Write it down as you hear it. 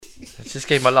Just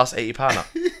gave my last £80 up.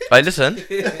 Right, listen.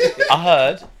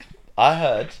 I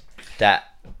heard that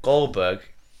Goldberg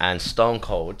and Stone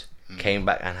Cold came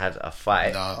back and had a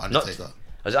fight. No, Undertaker.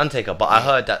 It was Undertaker, but I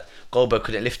heard that Goldberg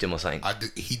couldn't lift him or something.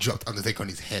 He dropped Undertaker on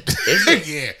his head. Is it?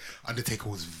 Yeah. Undertaker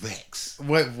was vexed.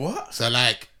 Wait, what?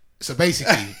 So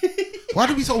basically, why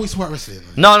do we always talk about wrestling?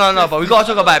 No, but we gotta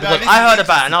talk about it because I heard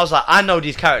about it and I was like, I know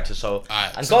these characters, so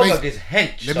Alright, and so Goldberg is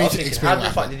hench. let So me I was thinking, explain how what the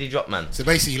fuck happened. did he drop, man? So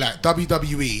basically, like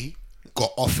WWE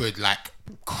got offered like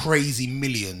crazy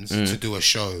millions to do a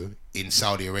show in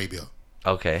Saudi Arabia,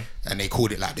 Okay. and they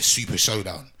called it like the Super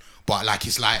Showdown. But like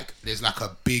it's like there's like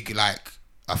a big like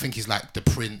I think he's like the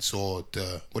Prince or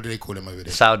the what do they call him over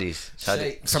there? Saudis.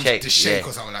 Sheikh. The Sheikh yeah.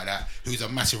 or something like that, who's a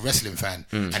massive wrestling fan,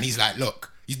 and he's like,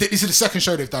 look, this is the second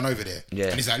show they've done over there, Yeah.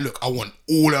 and he's like, look, I want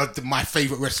all of my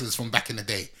favorite wrestlers from back in the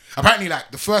day. Apparently, like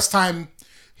the first time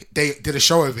they did a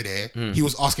show over there, he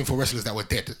was asking for wrestlers that were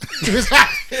dead. He was like,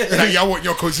 yeah, I want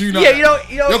Yokozuna. Yeah, you know,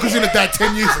 Yokozuna died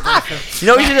 10 years ago. You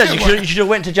know what you should do? You should have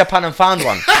went to Japan and found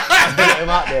one. And put him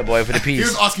out there, boy, for the He was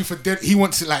peace. asking for dead. He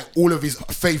wants like all of his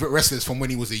favorite wrestlers from when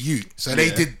he was a youth. So they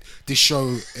did this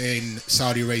show in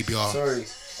Saudi Arabia. Sorry,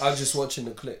 I was just watching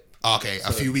the clip. Okay,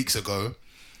 a few weeks ago,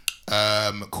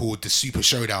 called the Super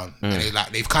Showdown, and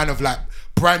they've kind of like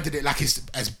branded it like it's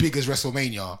as big as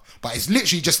WrestleMania, but it's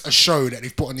literally just a show that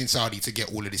they've put on in Saudi to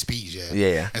get all of this peas,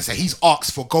 Yeah. And so he's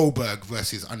asked for Goldberg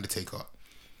versus Undertaker.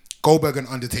 Goldberg and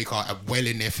Undertaker are well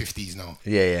in their 50s now,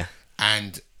 Yeah.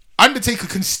 and Undertaker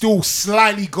can still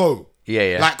slightly go.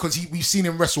 Yeah. Like, because we've seen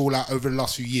him wrestle like over the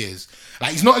last few years.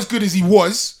 Like, he's not as good as he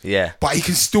was. Yeah. But he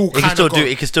can still He kind can of still go. do it.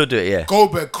 He can still do it. Yeah.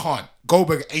 Goldberg can't.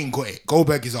 Goldberg ain't got it.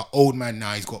 Goldberg is an old man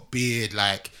now. He's got beard.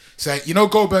 Like, so you know,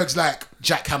 Goldberg's like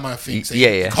Jack Hammer thing. So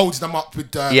Yeah. He holds them up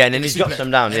with the Yeah, and then with he the drops suplex,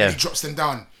 them down, and yeah. then he drops them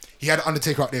down. He had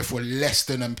Undertaker up there for less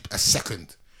than a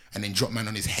second, and then dropped man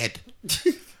on his head.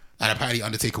 And apparently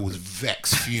Undertaker was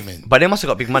vexed, fuming. But they must have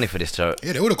got big money for this, so.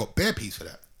 Yeah, they would have got bare piece for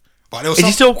that. But there was Is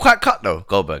he still quite cut though,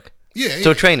 Goldberg? Yeah,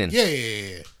 Still training?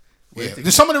 Yeah.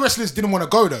 Some of the wrestlers didn't want to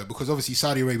go though, because obviously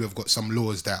Saudi Arabia have got some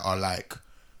laws that are like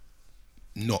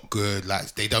not good.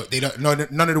 Like they don't. None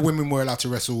of the women were allowed to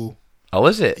wrestle. Oh,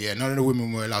 was it? Yeah, none of the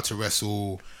women were allowed to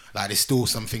wrestle. Like there's still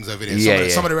some things over there. Yeah,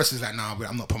 Some of the wrestlers like, nah, but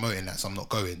I'm not promoting that, so I'm not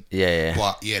going. Yeah.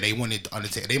 But yeah, they wanted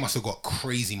Undertaker. They must have got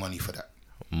crazy money for that.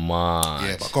 Man.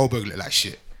 Yeah, but Goldberg looked like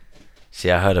shit.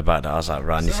 See, I heard about that. I was like,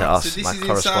 right, I need to So ask this my is in Saudi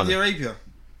correspondent. Arabia.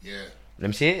 Yeah, Let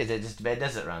me see it. Is it just a bare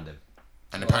desert around him?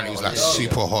 and apparently it was like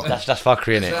super hot. That's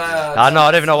fuckery, innit? Nah, I know.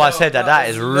 I don't even know why I said that. That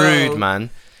is was rude, low. man.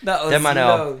 That was Them man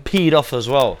are low. peed off as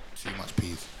well. Too much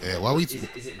peas. Yeah, why we? Is it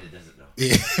in the desert though?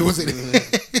 Yeah, was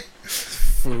it?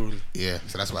 Fool. Yeah,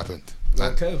 so that's what happened.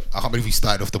 Okay. I can't believe we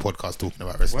started off the podcast talking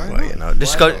about wrestling. Why Well, you know.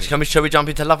 Let's Why go. not? Shall we jump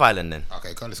into Love Island then?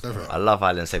 Okay, go. Let's go for it. A Love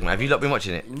Island segment. Have you lot been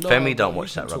watching it? No, Femi don't bro,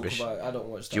 watch we that can talk rubbish. about it. I don't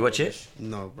watch that. Do you watch it? rubbish.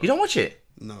 No, bro. You don't watch it?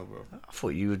 No, bro. I thought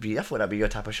you would be. I thought that'd be your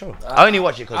type of show. I only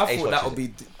watch it because I Ace thought that watches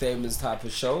would be Damon's type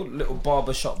of show. Little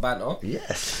barbershop banter. it.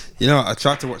 Yes. You know, I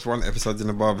tried to watch one episode in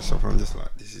the barbershop. I'm just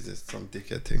like, this is just some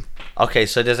dickhead thing. Okay,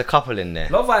 so there's a couple in there.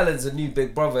 Love Island's a new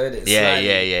Big Brother, isn't it? Yeah.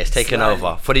 It's taken Slightly.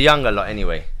 over for the younger lot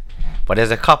anyway. But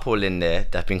there's a couple in there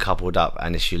that've been coupled up,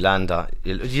 and it's Yolanda.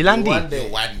 Yolandi.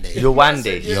 Yewande.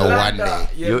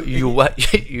 Yowande.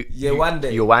 Yewande.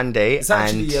 Yewande. Yowande It's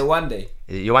actually and Yewande.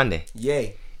 Yowande.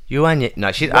 Yay. Yowande.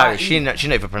 No, she's Y-E. Irish. She not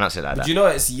even pronounce it like But that. you know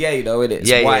it's Yay though, isn't it? It's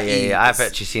Yeah. Y-E. I've It's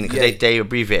actually seen it because Yay. they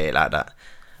abbreviate it like that.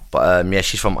 But yeah,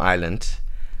 she's from Ireland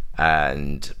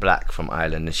and black from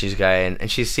Ireland, and she's going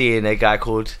and she's seeing a guy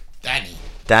called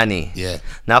Danny. Yeah.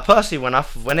 Now, personally,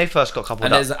 when they first got coupled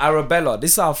And up, there's Arabella.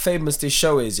 This is how famous this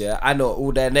show is, yeah? I know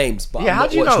all their names, but Yeah, I've how not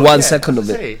do you watched know? one Yeah, second of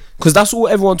say. it. Because that's all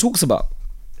everyone talks about.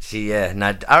 see, yeah.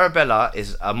 Now, Arabella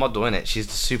is a model, innit? She's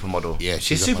the supermodel. Yeah,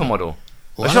 she's she's a supermodel. Well,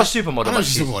 Well, she's not supermodel, I know but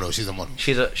she's a model. She's a model.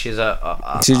 she's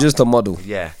a She's just a model.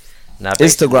 yeah. Now,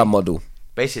 Instagram model.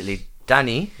 basically,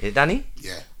 Danny is it Danny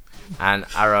Yeah. and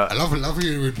I love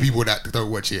hearing with people that don't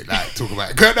watch it like talk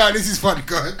about it. Go, no, this is fun.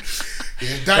 Go ahead.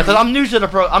 Yeah, Danny. because I'm new to the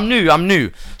pro. I'm new.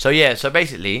 So yeah. So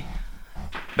basically,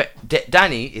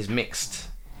 Danny is mixed.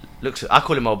 I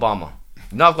call him Obama.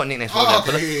 No, I've got nicknames for Oh,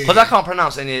 them okay, because yeah. I can't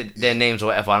pronounce any of their names or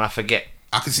whatever, and I forget.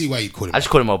 I can see why you call him. I just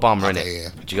call him Obama, Okay, innit? yeah.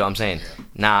 Do you get what I'm saying? Yeah.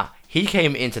 Now, he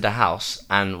came into the house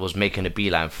and was making a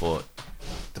beeline for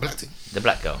the black thing. the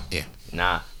black girl. Yeah.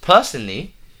 Now,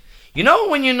 personally, you know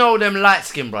when you know them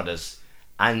light-skinned brothers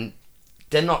and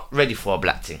they're not ready for a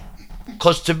black thing?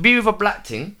 Because to be with a black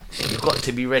thing, you've got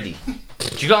to be ready. Do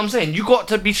you get what I'm saying? You got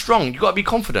to be strong. You got to be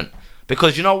confident.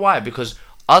 Because you know why? Because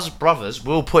us brothers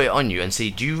will put it on you and say,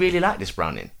 do you really like this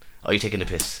browning? Or are you taking the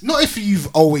piss? Not if you've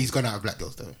always gone out of black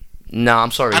girls though. No,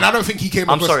 I'm sorry. And I don't think he came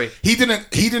I'm across... sorry. He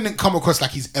didn't come across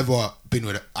like he's ever been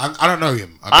with it. I don't know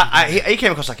him. He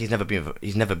came across like he's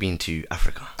never been to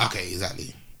Africa. Okay,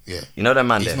 exactly. Yeah. You know that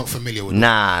man He's there? not familiar with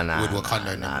Nah. with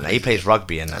Wakanda. Nah. He plays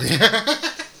rugby and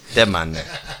that. Them man there.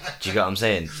 Do you get what I'm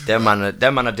saying? Them man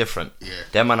are different. Yeah.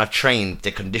 Them man are trained,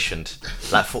 they're conditioned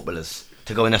like footballers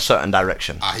to go in a certain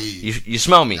direction. I hear you. You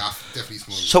smell me? Yeah, I definitely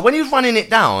smell you. So when he was running it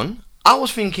down, I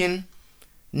was thinking,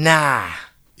 nah.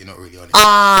 You're not really on it.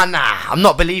 Nah. I'm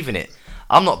not believing it.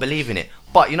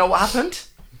 But you know what happened?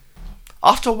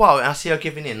 After a while, I see her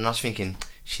giving in, and I was thinking,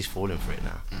 she's falling for it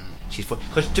now.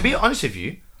 Because to be honest with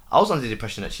you, I was under the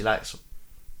impression that she likes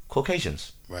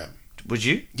Caucasians. Right. Would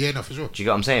you? Yeah, no, for sure. Do you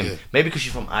get what I'm saying? Yeah. Maybe because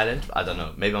she's from Ireland. I don't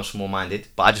know. Maybe I'm small-minded.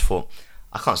 But I just thought,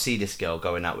 I can't see this girl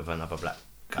going out with another black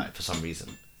guy for some reason.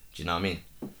 Do you know what I mean?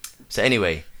 So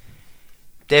anyway,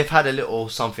 they've had a little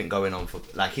something going on.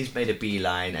 Like, he's made a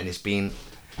beeline, and it's been...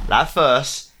 Like, at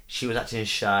first, she was acting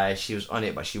shy. She was on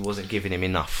it, but she wasn't giving him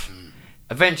enough.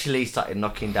 Eventually, he started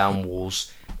knocking down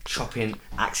walls, chopping,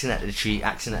 axing at the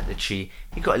tree.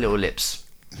 He got little lips.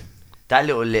 That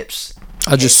little lips...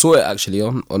 I just saw it actually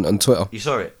on Twitter. You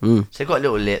saw it? So he got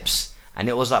little lips, and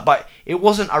it was like, but it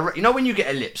wasn't. You know when you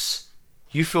get a lips,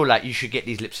 you feel like you should get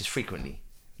these lipses frequently,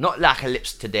 not like a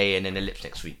lips today and then a lips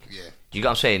next week. Yeah. Do you get what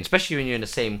I'm saying? Especially when you're in the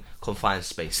same confined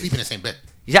space. Sleep in the same bed.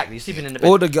 Exactly, you're sleeping in the bed.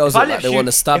 All the girls If I look like lips they you- want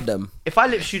to stab if- them. If I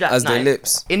lips you that As night they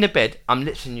lips. in the bed, I'm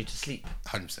lipsing you to sleep.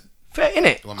 100%. Fair,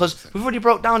 innit? Because 100%. we've already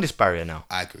broke down this barrier now.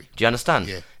 I agree. Do you understand?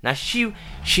 Yeah. Now so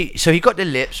he got the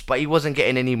lips, but he wasn't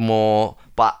getting any more.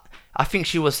 But I think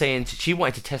she was saying she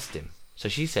wanted to test him. So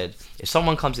she said, if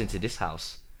someone comes into this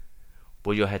house,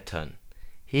 will your head turn?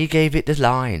 He gave it the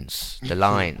lines.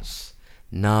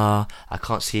 Nah, I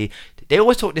can't see. They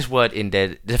always talk this word in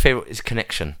there. Their favorite is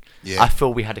connection. Yeah. I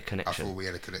feel we had a connection.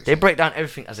 They break down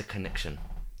everything as a connection.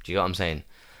 Do you get what I'm saying?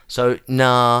 So,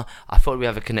 nah, I thought we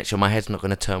have a connection. My head's not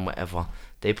going to turn, whatever.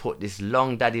 They put this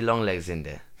daddy long legs in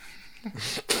there.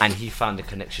 And he found the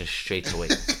connection straight away.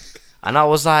 And I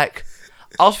was like,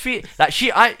 like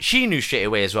she knew straight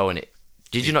away as well, innit?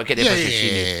 Did you not get the impression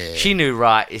she knew? Yeah. She knew,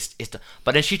 right?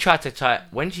 But then she tried to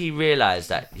when she realised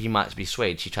that he might be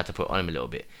swayed, she tried to put on him a little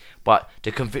bit. But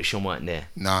the conviction weren't there.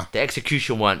 Nah. The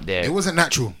execution weren't there. It wasn't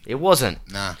natural. It wasn't.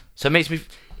 Nah. So it makes me...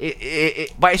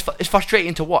 but it's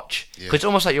frustrating to watch. Because Yeah. it's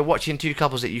almost like you're watching two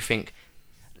couples that you think...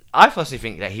 I personally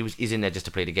think that he's in there just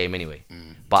to play the game anyway.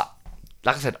 But,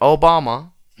 like I said,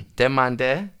 Obama, them man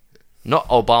there... Not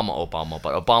Obama,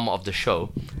 but Obama of the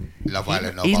show. Love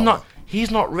Island,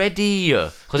 He's not ready.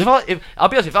 Because if I'll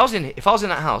be honest, if I was in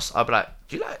that house, I'd be like,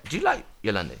 do you like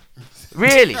Yolande?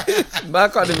 Really? Man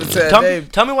can't even say her name.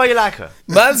 Tell me why you like her.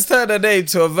 Man's turned her name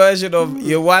to a version of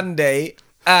Yewande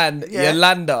and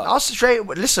Yolanda. I'll straight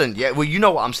listen. Yeah, well, you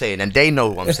know what I'm saying, and they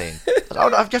know what I'm saying.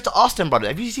 I've just to ask them, brother.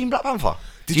 Have you seen Black Panther?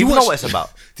 Do you even know what it's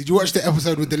about? Did you watch the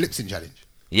episode with the lip sync challenge?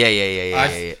 Yeah.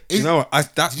 You know what?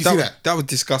 Did you see that? That was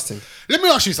disgusting. Let me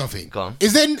ask you something. Go on.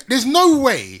 There's no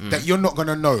way that you're not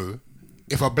gonna know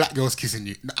if a black girl's kissing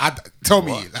you. Tell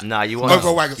me. Like, Nah, you won't over know.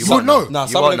 a white girl. You You won't won't know. Nah,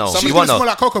 You some won't of them- know. some She's You gonna won't know. smell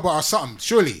like cocoa butter or something,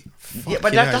 surely. Yeah,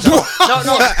 but Fucking that's hell.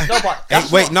 no, but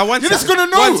that's Wait, not- now one You're just second.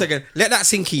 gonna know. 1 second. Let that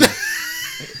sink in.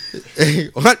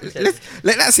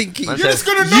 Let that sink in. Man You're said- just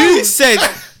gonna know. You said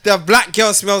the black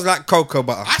girl smells like cocoa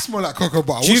butter. I smell like cocoa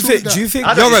butter. Do you What's wrong think? with Do you that? think?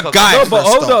 I don't You're a think guy. No, for but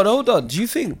a start. hold on. Do you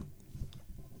think?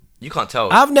 You can't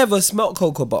tell. I've never smelt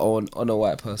cocoa butter on a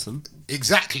white person.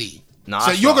 Exactly. Nah,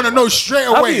 So I you're smell gonna like know white straight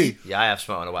Have away. you? Yeah, I have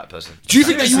smelled on a white person. Do you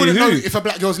think that you wouldn't know Seriously, who? if a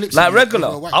black girl's lips Like are regular?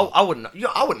 over a white I girl? wouldn't.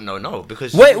 I wouldn't know. No,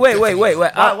 because Wait. Why?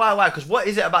 Why? Because what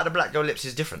is it about the black girl lips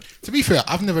is different? To be fair,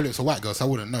 I've never lips a white girl, so I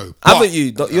wouldn't know. But Haven't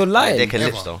you? You're lying. They can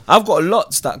Ever. lips though. I've got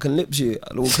lots that can lips you.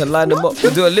 We can line them up. We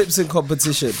do a lip sync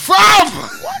competition. Fam!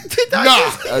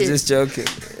 Nah. I'm just joking.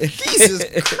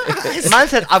 Jesus. Man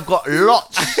said, "I've got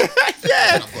lots."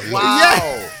 Yeah.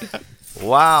 Wow.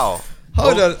 Wow.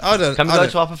 Hold on. Can we hold go on.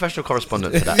 to our professional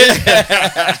correspondent for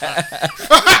that?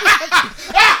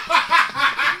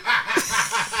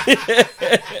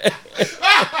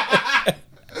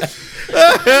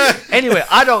 Anyway,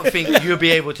 I don't think you'll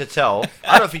be able to tell.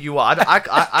 I don't think you are. I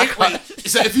can't. Wait,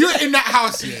 so if you're in that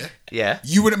house, Yeah.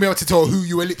 you wouldn't be able to tell who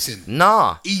you were lipsing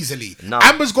Nah. easily. No.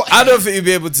 Amber's got I hair. don't think you'll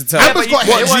be able to tell. Amber's got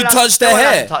hair. What, They you touch their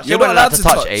hair? They You're weren't not allowed to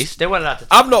touch Ace. They weren't allowed to touch.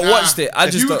 I've not watched it. I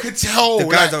If just you don't. could tell The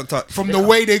guys don't touch. from the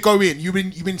way they go in. You've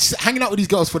been hanging out with these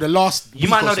girls for the last. You week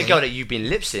might or know the so. girl that you've been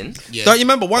lipsing. Yeah. Don't you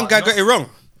remember one guy got it wrong?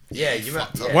 Yeah, you remember.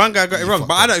 fucked up. Yeah. One guy got it wrong, fucked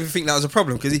but I up. don't even think that was a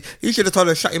problem because he should have told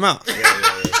her to shut him out.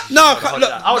 No, Hold look,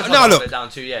 it down. I would no, hold look. it down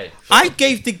too, yeah. I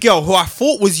gave the girl who I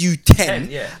thought was you 10,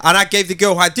 Yeah. and I gave the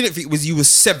girl who I didn't think was you was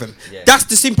 7. Yeah. That's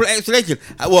the simple explanation.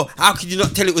 Well, how could you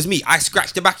not tell it was me? I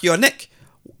scratched the back of your neck.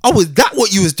 Oh, was that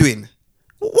what you was doing?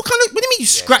 What kind of? What do you mean you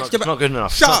scratched the back? It's not good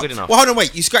enough. Shut It's not up. good enough. Well, hold on,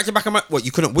 wait. You scratched the back of my. What?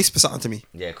 You couldn't whisper something to me?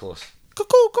 Yeah, of course.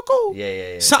 Cuckoo, cuckoo.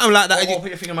 Yeah. Something like that. Or put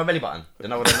your finger on my belly button.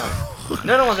 Then I would have known.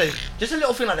 No one says just a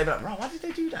little thing like that. Be like, bro, why did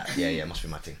they do that? Yeah, it must be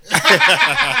my thing.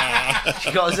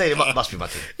 You gotta say it must be my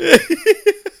thing.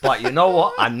 But you know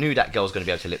what? I knew that girl was gonna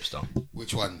be able to lip stomp.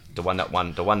 Which one? The one that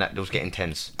won. The one that was getting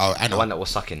tense. Oh, Anna. The one that was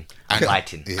sucking Anna. and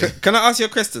biting. Yeah. Can I ask you a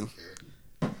question?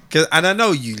 And I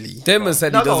know you, Lee. Damon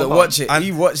said No, he go on, doesn't go on. watch it. And-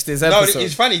 He watched this No, episode.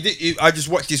 it's funny. I just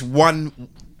watched this one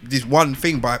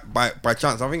thing by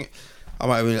chance. I think I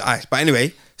might have been ice. But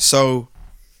anyway, so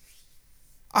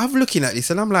I'm looking at this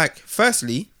and I'm like,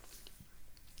 firstly,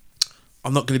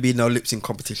 I'm not going to be in no lip sync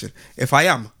competition. If I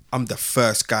am, I'm the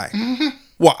first guy.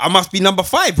 What? I must be number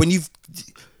 5 when you've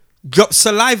dropped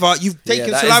saliva. You've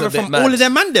taken that is saliva a bit from mad. all of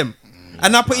them and them.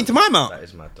 And now put it into my mouth. That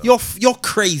is mad, though. You're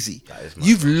crazy. is mad,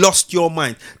 You've lost your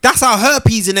mind. That's how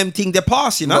herpes and them thing they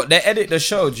pass, you know. But they edit the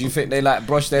show. Do you think they like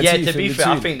brush their Yeah, teeth to be in fair,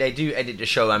 I between? think they do edit the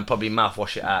show and probably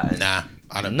mouthwash it out. And Nah,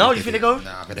 I don't. No, you think they go?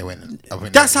 Nah, but they went.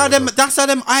 That's how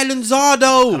them islands are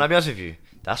though. Can I be honest with you?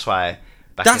 That's why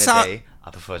back That's in the how- day,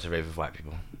 I prefer to rave with white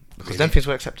people. Because them things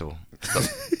were acceptable.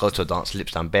 Go to a dance,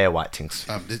 lips down, bare white things.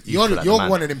 You're feel like the man.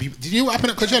 one of them people. Did you know what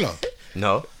happened at Coachella?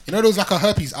 No. You know there was like a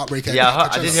herpes outbreak at Yeah,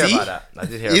 at I did Coachella? hear See? about that. I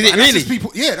did hear Is about it that. That's really? just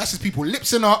people. Yeah, that's just people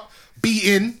lipsing up,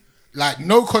 beating, like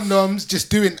no condoms, just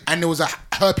doing. And there was a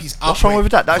herpes outbreak. What's wrong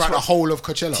with that? That's throughout the what- whole of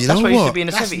Coachella. Do you That's know what it used to what? be in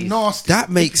the That's 70s. nasty. That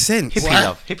makes sense. Hippie Why?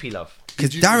 love. Hippie love.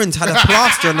 Because Darren's had a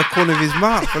plaster on the corner of his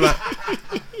mouth. I'm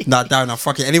like, nah, Darren, I'm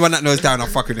fucking. Anyone that knows Darren, I'm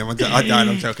fucking him. Darren,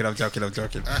 I'm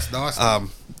joking. That's nasty.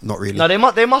 Not really. No, they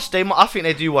must. I think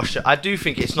they do wash it. I do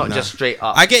think it's not just straight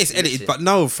up. I get it's edited, but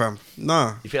no, fam.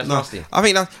 No. You think that's no. nasty? I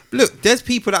think that. Look, there's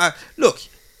people that. Look,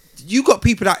 you got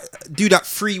people that do that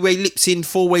 3-way lips in,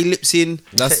 4-way lips in.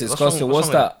 That's What's disgusting. wrong- What's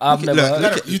what's wrong that? I've Look, never look,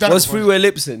 heard. look, you done What's it before. freeway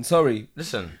lipsing? Sorry.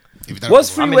 Listen, If you've done What's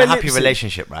it before. I'm in a Freeway happy lipsing.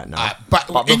 relationship right now. But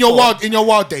in before- your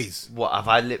wild days, What have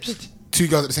I lipsed? 2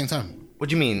 girls at the same time. What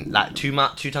do you mean? Like two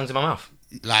tongues in my mouth?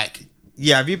 Like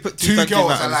Yeah, have you put 2 tongues in girls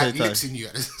that are at the like same time? lipsing you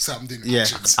at the something. Yeah.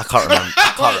 I can't remember.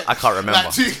 I can't remember.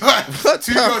 Like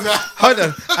 2 girls are. Hold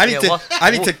on, I need Yeah, to. what-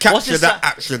 I need to what's capture this that sa-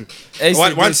 action. Ace,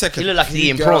 One you second. You look like he's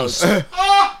eating girls. prawns.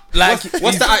 Like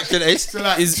What's the action, Ace? So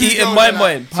like, He's 2 eating girls my are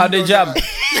mind, two pounded girls jam. are like-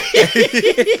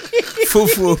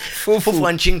 Fufu. Fufu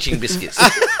and ching ching biscuits.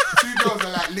 2 girls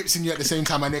are like lipsing you at the same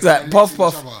time, and they're Like kinda puff lipsing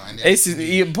puff. each other, and they're- Ace is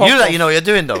eating puff You look like puff. you know what you're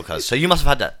doing though, cuz. So you must have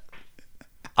had that.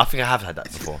 I think I have had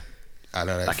that before, I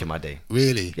don't know. back in my day.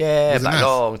 Really? Yeah, Was it back nice? a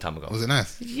long time ago. Was it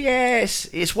nice? Yes,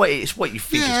 it's what you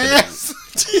think it's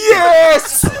Yes.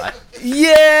 Yes. gonna be. Right?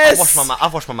 Yes.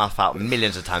 I've washed my mouth out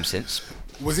millions of times since.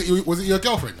 Was it your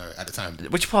girlfriend though at the time?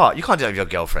 Which part? You can't do that with your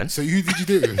girlfriend. So who did you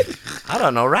do it with? I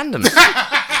don't know, randoms.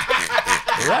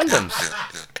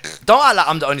 Randoms. Don't act like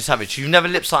I'm the only savage. You've never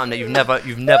lip something that you've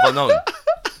never known.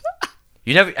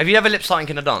 Have you ever lip something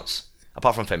in a dance?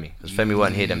 Apart from Femi, because Femi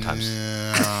weren't here them times.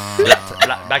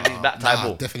 Black tie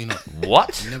ball. Definitely not.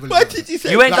 What? Never What done did that. you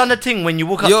say? You ain't Like- done the thing when you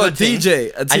walk up You're to a a thing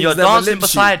DJ, a and thing's you're never dancing lips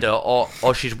you. beside her,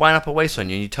 or she's winding up her waist on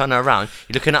you, and you turn her around,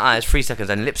 you look in her eyes 3 seconds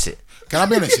and lips it. Can I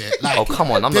be honest here? Like, Oh,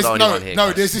 come on, I'm not there's the only no, one here, No,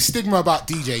 guys. there's this stigma about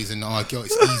DJs and girl,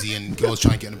 it's easy and girls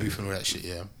try and get in the booth and all that shit.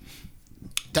 Yeah,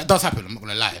 that does happen. I'm not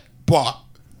gonna lie, but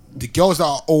the girls that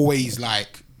are always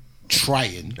like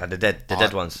trying, The dead are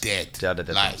ones. dead. They are the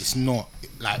dead like ones. it's not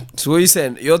like So what are you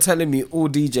saying? You're telling me all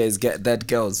DJs get dead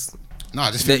girls? no.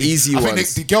 I just The think easy I think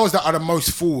ones. the girls that are the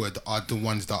most forward are the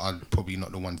ones that are probably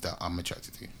not the ones that I'm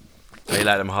attracted to. So you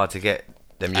like them hard to get.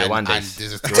 Them year one And days.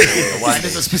 there's You want them year one and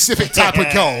there's a days. specific type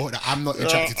of girl that I'm not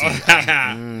attracted to.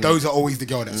 And those are always the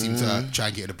girl that seem to try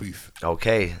and get in the booth.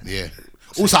 Okay. Yeah.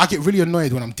 Also, I get really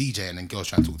annoyed when I'm DJing and girls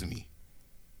try and talk to me.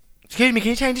 Excuse me, can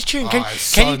you change this tune? Oh, it's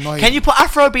so annoying. Can you put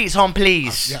Afro beats on,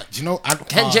 please? Yeah, do you know? Kendrick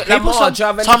Can you put Lamar, do you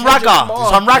have any some Kendrick ragga? Lamar?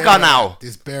 Some ragga now.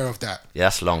 There's bare of that. Yeah,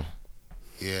 that's long.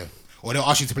 Yeah. Or they'll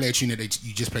ask you to play a tune that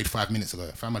you just played 5 minutes ago.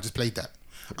 Fam, I just played that.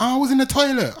 Oh, I was in the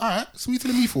toilet. All right. So what are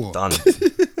you telling me for? Done.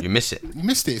 You miss it. You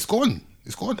missed it. It's gone.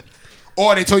 It's gone.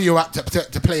 Or they tell you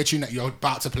to play a tune that you're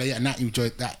about to play, and that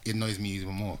annoys me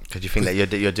even more. Because you think that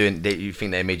you're doing. You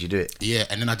think they made you do it. Yeah,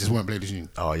 and then I just won't play the tune.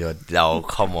 Oh,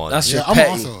 come on. That's Yeah, just I'm petty.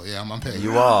 also. Yeah, I'm petty.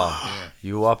 You are. Yeah.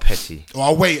 You are petty. Or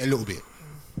I'll wait a little bit.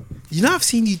 You know, I've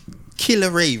seen you kill a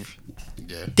rave,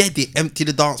 Yeah. dead it, empty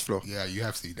the dance floor. Yeah, you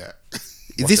have seen that.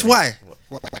 Is this why?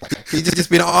 You just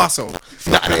been an arsehole.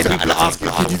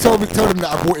 Could you tell them that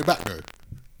I brought it back though?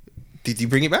 Did you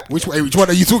bring it back? Which one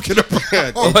are you talking about?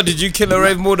 Oh, did you kill a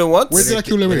rave more than once? When did I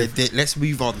kill a rave? Let's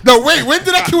move on. No, wait. When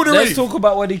did I kill the Let's rave? talk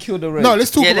about when he killed a rave. No,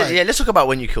 let's talk Yeah, about it. let's talk about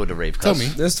when you killed a rave. Tell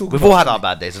cuz me. Let's talk We've about all had our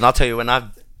bad days, and I'll tell you when I've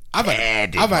I've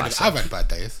had bad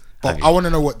days. But I want to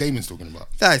know what Damon's talking about.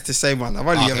 That's the same one. I've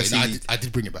only Okay, ever no, seen. I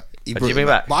did bring it back. He Did brought you bring it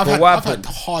it back? But I've But had what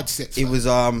hard sets. It man. was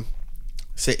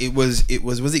so it was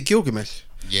it Gilgamesh?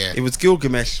 Yeah. It was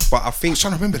Gilgamesh, but I I think was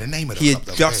trying to remember the name of the he club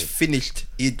had the other just day. finished.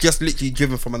 He had just literally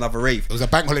driven from another rave. It was a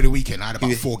bank holiday weekend. I had about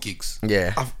He- 4 gigs.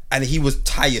 yeah. And he was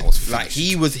tired. was Like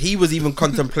finished. he was even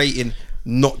contemplating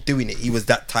not doing it. He was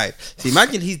that tired. So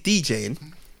imagine he's DJing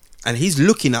and he's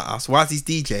looking at us whilst he's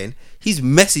DJing. He's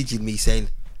messaging me saying,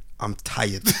 "I'm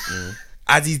tired."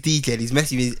 As he's DJing, he's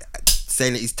messaging me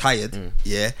saying that he's tired.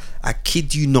 Yeah, I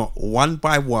kid you not. One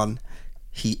by one,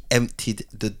 he emptied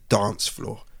the dance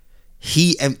floor.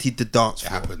 He emptied the dance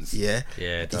floor. happens. Yeah.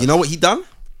 Yeah, it does. You know what he done?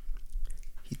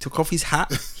 He took off his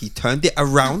hat. He turned it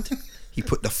around. He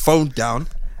put the phone down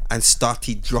and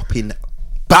started dropping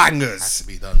bangers. Has to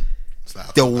be done. It's like,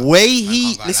 I The can't buy- way I he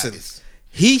can't buy listen, like this.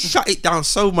 he shut it down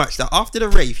so much that after the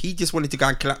rave, he just wanted to go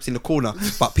and collapse in the corner.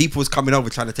 But people was coming over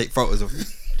trying to take photos of him.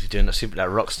 You're doing that super like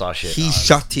rock star shit. He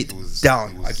shut it, was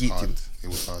down. It I was get hard. him. It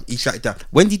was hard. He shut it down.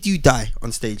 When did you die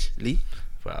on stage, Lee?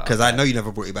 Well, Because I know you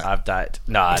never brought it back. I've died.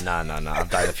 No. I've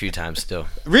died a few times still.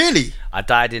 Really? I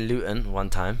died in Luton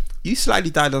one time. You slightly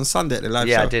died on Sunday at the live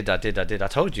Yeah, show. I did. I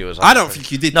told you it was. I don't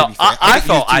think you did. No, to be fair. I think you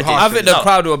thought was too I did. hard I for think me. the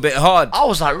crowd were a bit hard. I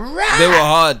was like, rah! They were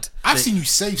hard. I've seen you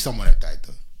save someone that died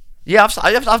though. Yeah,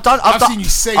 I've done. I've seen you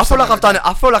save I feel like someone I've done like it.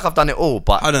 I feel like I've done it all.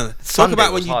 But I don't know. Talk Sunday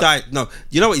about was when you hard. died. No,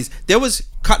 you know what it is? There was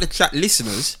Cut the Chat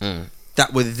listeners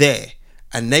that were there,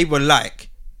 and they were like,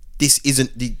 "This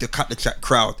isn't the Cut the Chat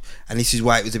crowd," and this is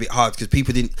why it was a bit hard because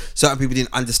certain people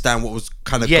didn't understand what was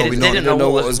kind of Yeah, going they on. didn't know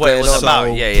what it was going on. about.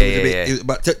 So Yeah. it was a bit-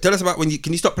 But tell us about when you.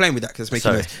 Can you stop playing with that? Because it's making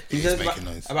Sorry. noise. Can you tell us It's about,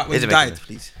 making noise. about when Is you it making died, noise?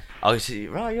 please? Oh, you see,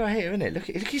 right, you're here, isn't it? Look,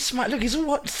 he's smart. Look, he's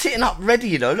all sitting up, ready.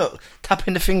 You know, look,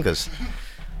 tapping the fingers.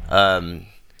 Let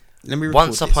me.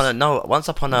 Once upon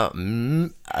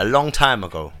a long time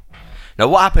ago. Now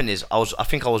what happened is I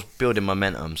think I was building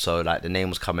momentum, so like the name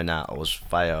was coming out. I was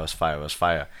fire.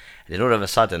 And then all of a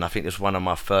sudden, I think this was one of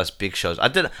my first big shows.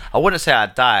 I wouldn't say I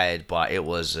died, but it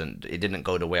didn't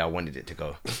go the way I wanted it to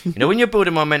go. You know, when you're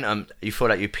building momentum, you feel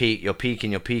like you're peaking,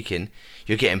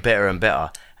 you're getting better and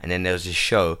better. And then there was this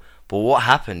show. But what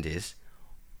happened is,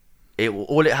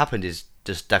 all it happened is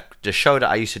just that the show that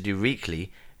I used to do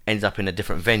weekly ended up in a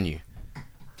different venue.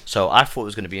 So I thought it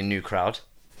was going to be a new crowd.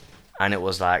 And it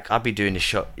was like, I'd be doing this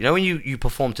show. You know when you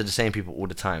perform to the same people all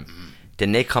the time?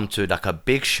 Then they come to like a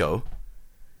big show,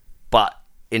 but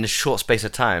in a short space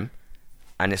of time.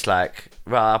 And it's like,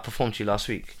 right, I performed to you last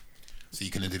week. So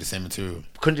you couldn't do the same material.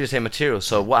 Couldn't do the same material.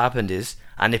 So what happened is,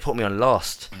 and they put me on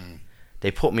last. They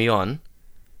put me on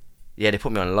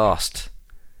last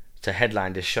to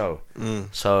headline this show.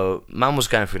 So man was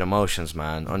going through the motions,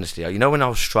 man. Honestly, you know when I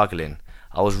was struggling,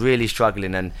 I was really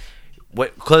struggling, and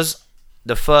because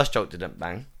the first joke didn't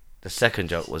bang, the second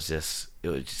joke was just,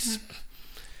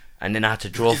 and then I had to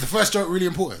draw. Is the first joke really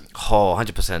important? Oh,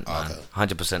 100%, man. Okay.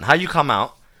 100%.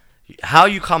 How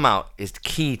you come out is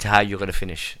key to how you're gonna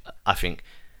finish, I think.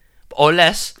 Or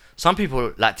less, some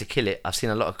people like to kill it. I've seen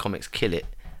a lot of comics kill it.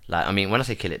 Like, I mean, when I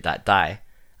say kill it, that die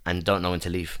and don't know when to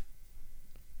leave.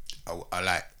 I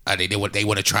like. They want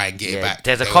to try and get it back.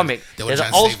 There's a They comic. want- they want There's to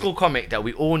an try and old save school it. comic that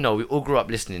we all know. We all grew up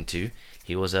listening to.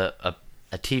 He was a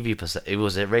TV it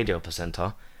was a radio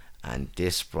presenter, and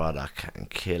this brother can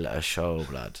kill a show,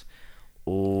 blood.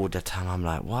 All the time, I'm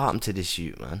like, what happened to this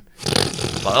youth, man?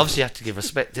 But obviously, you have to give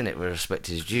respect, innit? Where respect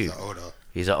is due.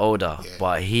 He's an older, Yeah.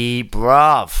 but he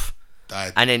bruv.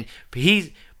 Died. And then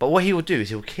but what he will do is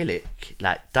he'll kill it,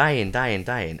 like dying, and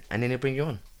then he'll bring you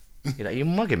on. You're like, you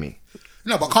mugging me.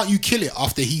 No, but can't you kill it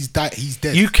after he's died? He's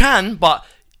dead. You can, but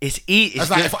it's easy. That's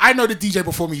like if I know the DJ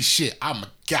before me is shit, I'm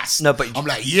gassed. No, but I'm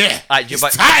like, yeah, it's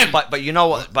but, time. But you know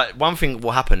what? But one thing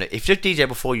will happen if your DJ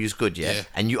before you is good, Yeah.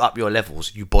 and you up your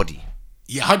levels, you body.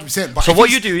 Yeah, 100%. But So if what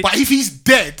he's- you do- But if he's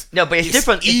dead, No, but it's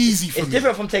different. Easy It's for me.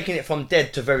 different from taking it from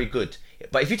dead to very good.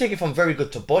 But if you take it from very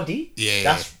good to body,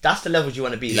 Yeah. that's the levels you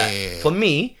want to be. Like Yeah. for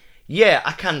me, yeah,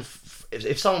 I can.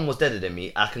 If someone was deader than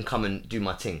me, I can come and do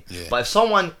my thing. Yeah. But if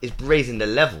someone is raising the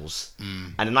levels,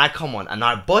 and then I come on and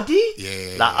I body,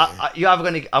 Yeah. like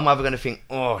I'm either gonna think,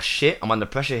 oh shit, I'm under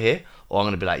pressure here, or I'm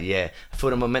gonna be like, yeah, I feel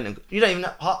the momentum. You don't even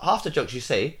half the jokes you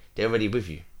say, they're already with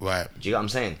you. Right. Do you get what I'm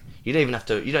saying? You don't even have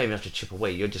to chip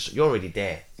away. You're already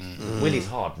there. Willie's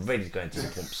hard, ready to go into the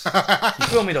pumps. You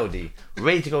feel me though, D?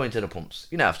 Ready to go into the pumps.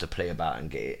 You don't have to play about and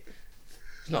get it.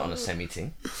 It's not on a semi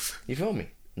thing. You feel me?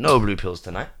 No blue pills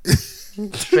tonight.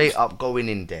 Straight up going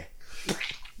in there.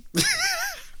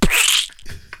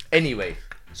 Anyway,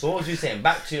 so what was you saying?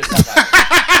 Back to Love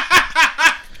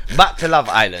Island. Back to Love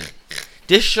Island.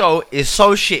 This show is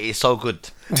so shit, it's so good.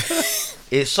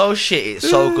 It's so shit, it's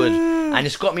so good. And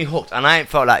it's got me hooked. And I ain't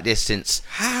felt like this since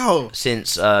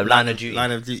Line of Duty.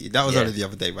 Line of Duty. That was only the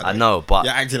other day, man. I know, but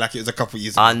you're acting like it was a couple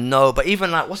years ago. I know, but even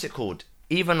like, what's it called?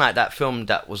 Even like that film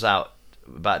that was out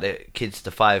about the kids,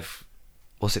 the 5.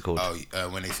 What's it called? Oh,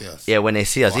 When They See Us. Yeah, When They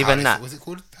See Us. Or Even that. What's it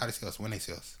called? How They See Us? When They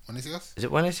See Us. When They See Us. Is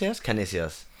it When They See Us? Can They See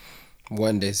Us?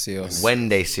 When they see us. When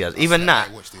They See Us. Even that.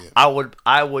 I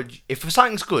would. If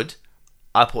something's good,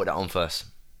 I put that on first.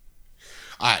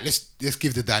 All right, let's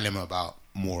give the dilemma about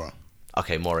Mora.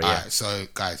 Okay, Mora. All Yeah. right, so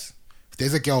guys, if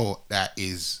there's a girl that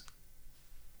is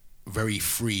very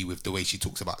free with the way she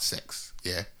talks about sex,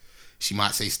 yeah, she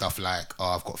might say stuff like, "Oh,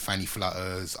 I've got fanny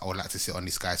flutters. I would like to sit on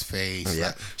this guy's face." Yeah.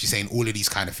 Like, she's saying all of these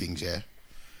kind of things, yeah.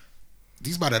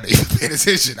 These man are not even paying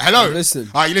attention. Hello. Listen.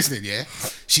 Are you listening? Yeah.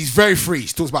 She's very free.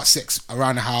 She talks about sex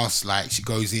around the house. Like, she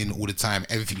goes in all the time.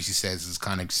 Everything she says is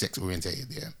kind of sex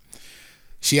orientated. Yeah.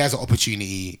 She has an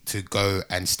opportunity to go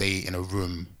and stay in a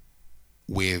room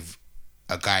with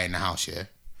a guy in the house. Yeah.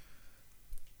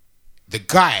 The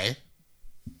guy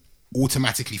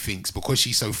automatically thinks, because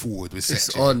she's so forward with sex,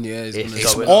 It's yeah, on, yeah.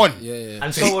 it's going on. Yeah, yeah.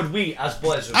 And so would we as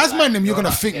boys. would be As like, man, you're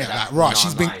gonna think yeah, that, like, right?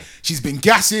 nah, She's been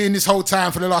gassing this whole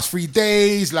time for the last 3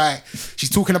 days. Like, she's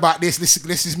talking about this.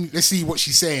 Let's see what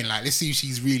she's saying. Like, let's see if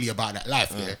she's really about that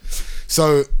life. Yeah.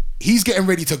 So he's getting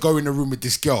ready to go in the room with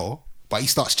this girl, but he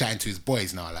starts chatting to his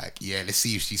boys now. Like, yeah, let's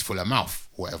see if she's full of mouth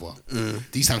or whatever.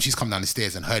 These times she's come down the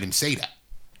stairs and heard him say that,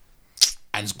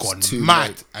 and's gone too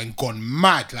mad late. and gone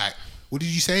mad. Like, what did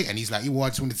you say? And he's like, well, I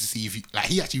just wanted to see if you, like,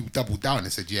 he actually doubled down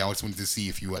and said, yeah, I just wanted to see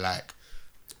if you were like,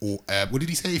 or what did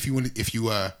he say? If you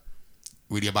were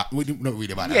really about, well, not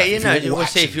really about that. Yeah, like, you if know, you you were all always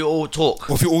say if action. you all talk.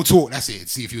 Or if you all talk, that's it.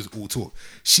 See if he was all talk.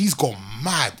 She's gone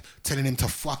mad, telling him to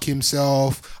fuck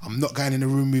himself. I'm not going in the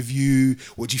room with you.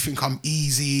 What do you think? I'm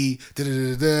easy. Da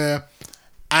da da da.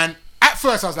 And at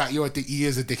first I was like, he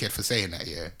is a dickhead for saying that,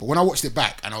 yeah. But when I watched it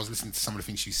back and I was listening to some of the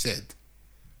things she said,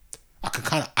 I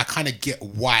kind of get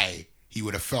why he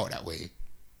would have felt that way.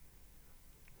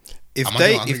 If I'm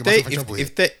gonna get myself in trouble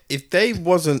if they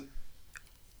wasn't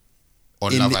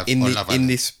On in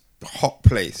this hot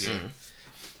place,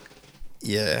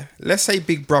 yeah. Let's say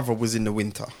Big Brother was in the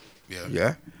winter,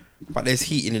 Yeah. but there's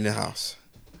heating in the house,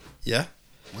 yeah.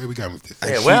 Where are we going with this?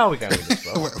 Yeah, where are we going with this,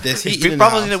 bro? There's heating Big in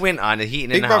Brother's the in the house. winter and the heating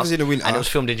Big in the Brother's house. in the winter. And it was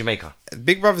filmed in Jamaica.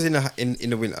 Big Brother's in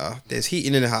the winter. There's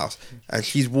heating in the house, and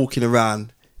she's walking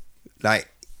around like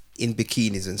in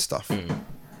bikinis and stuff.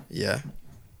 Yeah.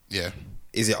 Yeah.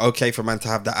 Is it okay for a man to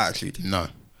have that attitude? No.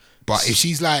 But if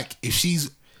she's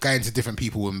going to different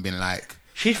people and been like,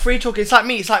 She's free talking. It's like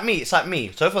me. So,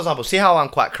 for example, see how I'm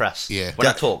quite crass Yeah. when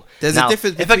I talk. There's Now, a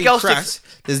difference if between a girl crass.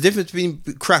 There's a difference between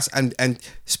crass and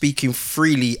speaking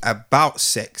freely about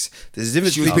sex. There's a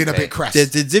difference she was between being a bit crass.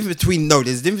 There's a difference between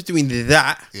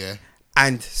that Yeah.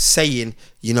 and saying,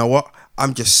 you know what,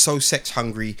 I'm just so sex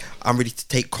hungry. I'm ready to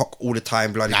take cock all the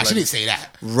time. Bloody. Nah, she didn't say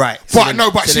that. Right. But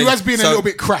she was being a little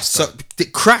bit crass. So though. the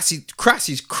crass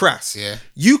is crass. Yeah.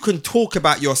 You can talk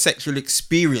about your sexual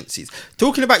experiences.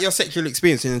 Talking about your sexual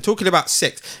experiences and talking about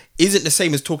sex isn't the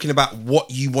same as talking about what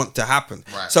you want to happen.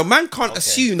 Right. So man can't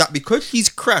assume that because she's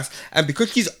crass and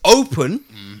because she's open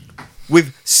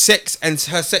with sex and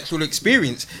her sexual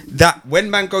experience, that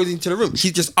when man goes into the room,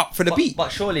 she's just up for the beat. But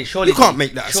surely, You can't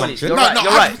make that assumption. You're No, right. no,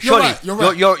 You're I- right. you're Surely, right, you're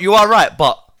right. you are right.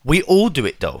 But we all do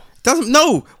it though. Doesn't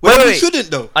no. Wait, We wait. shouldn't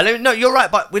though. No, you're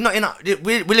right. But we're not in.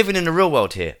 We're living in the real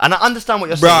world here, and I understand what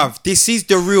you're saying. Bruv, this is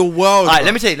the real world. All right, bruv.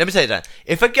 let me tell you that.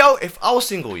 If I was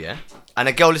single, yeah, and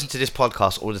a girl listened to this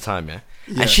podcast all the time, yeah,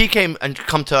 and she came and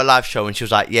come to a live show and she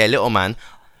was like, yeah, little man,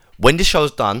 when this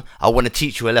show's done, I want to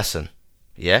teach you a lesson,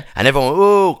 yeah, and everyone,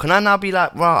 oh, can I now be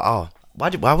like, right,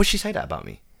 why would she say that about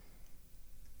me?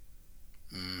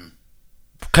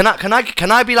 Can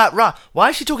I be like, right, why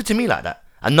is she talking to me like that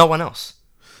and no one else?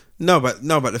 No, but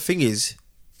the thing is,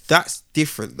 that's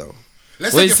different though.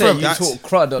 Let's What take you it saying? from You that. talk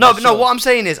crud on No, the but no. show. What I'm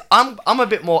saying is, I'm a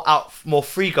bit more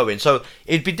free going. So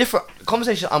it'd be different.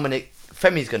 Conversation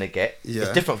Femi's gonna get Yeah. is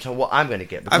different from what I'm gonna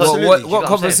get. Because Absolutely. What, Do you what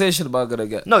get I'm saying? conversation am I gonna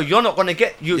get? No, you're not gonna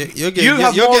get you. You're getting- You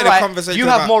have you're more getting a right. conversation You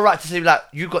have about- more right to say like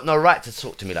you got no right to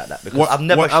talk to me like that because What- I've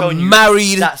never what- shown I'm you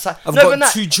married, that side. I've Not got even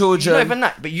that. 2 children. Not even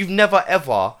that. But you've never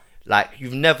ever.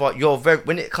 You're very,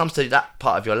 when it comes to that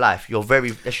part of your life, you're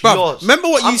very, that's Bruv, yours. remember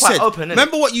what I'm you quite said. Open, innit?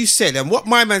 Remember what you said and what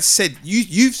my man said.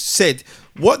 You've said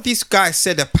what this guy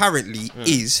said apparently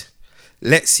is,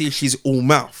 let's see if she's all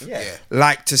mouth. Yeah. Yeah.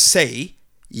 Like to say,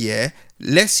 yeah,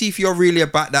 let's see if you're really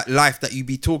about that life that you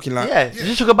be talking like. Yeah,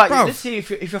 just talk about. Bruv. Let's see if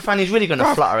your fanny's really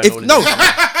gonna flutter. And If, all this no,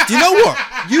 stuff. do you know what?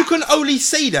 You can only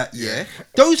say that, yeah?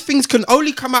 Those things can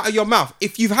only come out of your mouth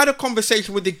if you've had a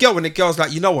conversation with the girl and the girl's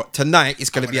like, you know what, tonight it's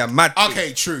going to be a mad thing.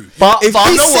 Okay, true. But If but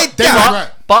he you know said what?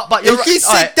 that- but you're If he right. said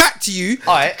Alright. that to you,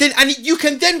 Alright. then and you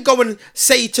can then go and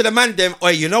say to the man, them, oh,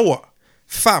 you know what?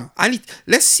 Fam,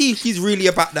 let's see if he's really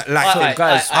about that life. Alright,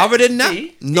 guys, other than that,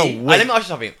 See? no See? way. Let me ask you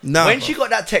something. No, When bro. she got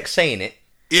that text saying it,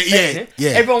 Yeah.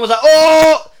 everyone was like,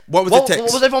 "Oh!" What was the text?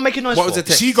 What was everyone making noise What for? was the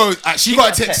text? She goes. She got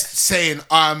a got a text text. saying,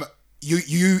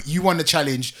 you won the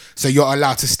challenge, so you're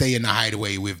allowed to stay in the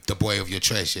hideaway with the boy of your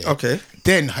choice. Yeah? Okay.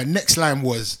 Then her next line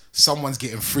was, "Someone's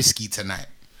getting frisky tonight."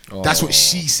 That's what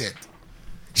she said.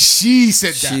 She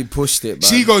said that. She pushed it, man.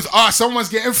 She goes, someone's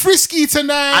getting frisky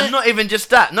tonight. And not even just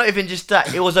that.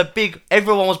 It was a big.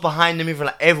 Everyone was behind them. Even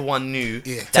like everyone knew.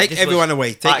 Yeah. that Take this everyone was,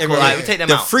 away. Take Alright, everyone cool, away. alright, we take them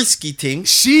the out. frisky thing.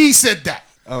 She said that.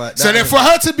 All right. So then for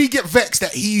her to be get vexed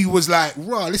that he was like,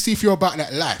 "Raw, let's see if you're about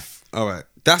that life." All right.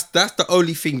 That's the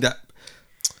only thing that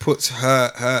puts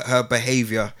her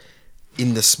behavior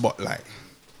in the spotlight.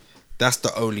 That's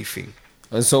the only thing.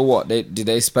 And so what? Did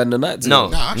they spend the night No,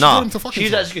 together? Nah, she told him to fuck She's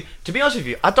himself. actually. To be honest with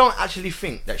you, I don't actually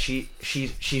think that she's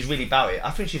really about it.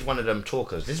 I think she's one of them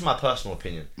talkers. This is my personal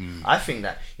opinion. I think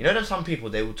that there's some people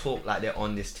they will talk like they're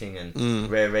on this thing and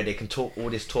rare they can talk all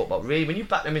this talk, but really when you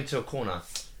back them into a corner,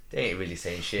 they ain't really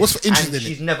saying shit. What's interesting And in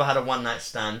she's it- never had a one night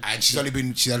stand. And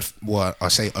I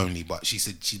say only, but she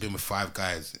said she's been with 5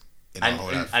 guys in her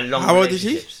whole life. And long How old is she?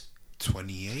 relationships.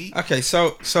 28. Okay,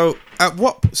 so at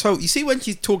what? So you see when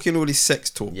she's talking all this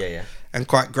sex talk, Yeah. and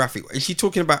quite graphic. Is she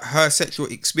talking about her sexual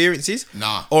experiences?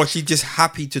 Nah. Or is she just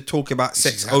happy to talk about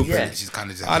sex She's happy. openly? Yeah. She's kind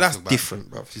of just Ah, that's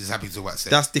different, bro. She's happy to talk about sex.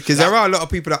 That's because there are a lot of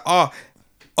people that are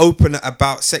open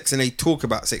about sex and they talk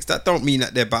about sex. That don't mean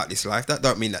that they're about this life. That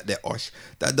don't mean that they're osh.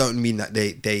 That don't mean that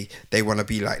they want to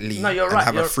be like Lee No, you're and right,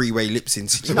 have a you're- freeway lip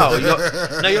sync. No,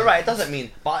 you're right. It doesn't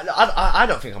mean. But I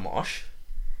don't think I'm an Osh.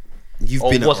 You've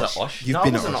Or been was a it osh. Osh? You've No, I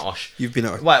been wasn't a a osh. Osh. You've been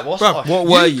a osh. Right, what's Bruv, Osh? What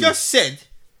were you you? just said.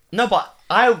 No, but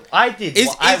I did Is-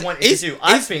 what I is- wanted is- to do.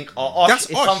 I is- think Osh that's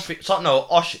is Osh. something. No,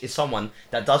 Osh is someone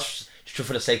that does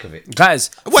for the sake of it.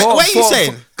 Guys, Wait, what are you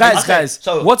saying? Guys, Okay, guys,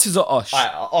 so- what is a osh?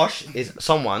 Alright, Osh is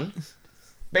someone,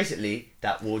 basically,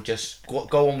 that will just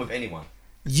go on with anyone.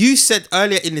 You said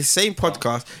earlier in the same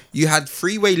podcast you had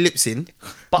freeway lips in.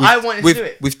 But with- I wanted to with, do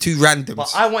it. with 2 randoms.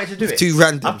 But I wanted to do With it. 2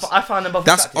 randoms. I found them both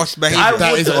That's attractive. Osh behavior. I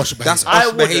That is wouldn't- Osh behavior. That's I osh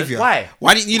wouldn't. behavior. Why?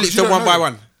 Why didn't you list you them don't one by know.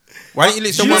 one? Why didn't you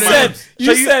list them You one by said, one?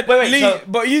 you you- said, wait, Lee, so-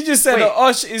 but you just said wait. an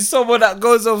osh is someone that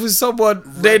goes off with someone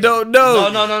they don't know.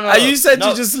 No. And you said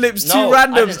no, you just lips no, 2 I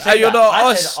didn't randoms say and you're that. not I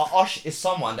osh. said Osh is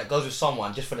someone that goes with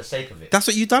someone just for the sake of it. That's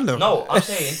what you done though. No, I'm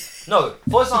saying no.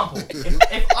 For example,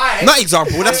 if I Not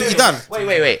example, that's what you done.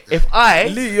 Wait. If I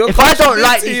Lee, you're don't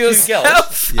like these contradicting 2 girls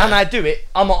yourself. and I do it,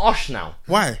 I'm an Osh now.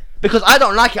 Why? Because I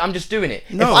don't like it, I'm just doing it.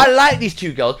 No. If I like these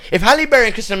 2 girls, if Halle Berry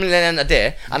and Christina Milian are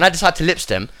there, and I decide to lips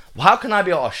them, well, how can I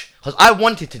be a Osh? Because I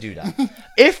wanted to do that.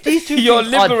 If these 2 You're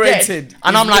things are liberated. dead,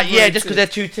 and You're I'm like, yeah, liberated. just because they're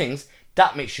 2 things,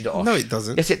 that makes you the Osh. No, it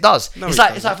doesn't. Yes, it does. No, it's it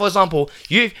like doesn't. for example,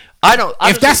 if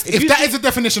That is the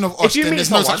definition of Osh, then there's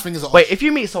no such thing as an Osh. Wait, if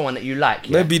you meet someone that you like,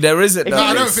 yeah, Maybe there isn't. If though. you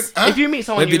I don't meet- think- huh? if you meet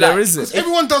someone Maybe you there like, isn't.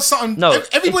 Everyone does something. No,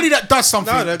 Everybody that does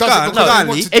something No, no, does go it on, because go they on,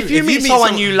 want Lee. to do if it. you meet meet someone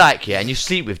someone- you like, yeah, and you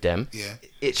sleep with them, Yeah.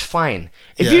 it's fine.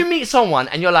 If Yeah. you meet someone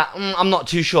and you're like, I'm not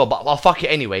too sure, but I'll fuck it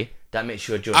anyway, that makes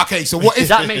you a joint. Okay, so what if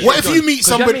That makes what a if joint. you meet 'Cause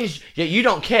that somebody? means, you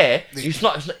don't care. It's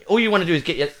not all you want to do is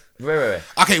get your.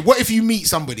 Okay, what if you meet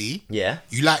somebody? Yeah.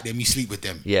 You like them, you sleep with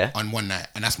them. Yeah. On one night,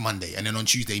 and that's Monday, and then on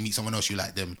Tuesday you meet someone else you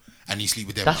like them, and you sleep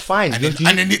with them. That's fine. And then, You-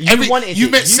 and then you wanted you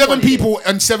it. met You 7 wanted it. people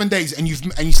in 7 days, and you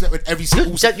slept with every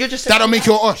single. You're just That'll make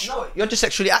you a Osh. No, you're just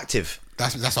sexually active.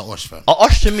 That's a Osh, fam. A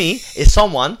Osh to me is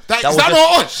someone Is will that just-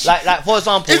 not Osh? Like for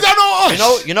example, Is that not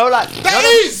Osh? You know, like That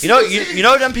you know, is. You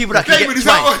know them people that can David, get is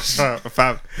that twanged. Osh?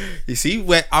 Fam, you see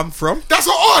where I'm from? That's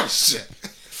a Osh.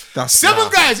 That's 7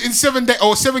 guys in 7 days,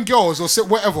 or 7 girls, or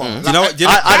whatever. Like, You know what? You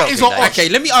know- I that don't is think a that- Osh. Okay,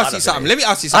 let me ask you something. Let me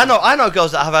ask you something. I know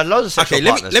girls that have had loads of sexual Okay,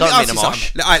 let me partners. ask Don't you mean them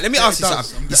something. Osh. Alright, let me ask you It does.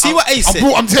 something. You see what Ace said?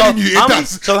 I'm telling you, it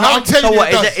does. So I'm telling you, what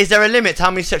it does. is there a limit to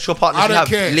how many sexual partners I you don't have?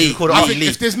 care. Lee, Called a I Osh? think Lee,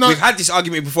 if there's no- we've had this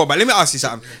argument before, but let me ask you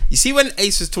something. You see when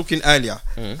Ace was talking earlier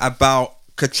about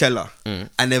Coachella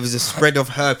and there was a spread of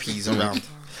herpes around.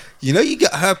 You know you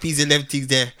get herpes and everything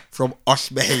there from Osh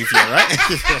behavior, right?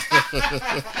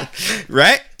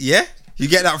 Right? Yeah? You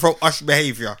get that from Osh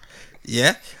behavior.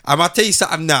 Yeah? I'm gonna tell you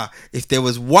something now. If there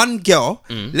was one girl,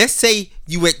 let's say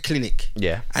you went clinic.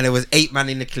 Yeah. And there was 8 man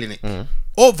in the clinic.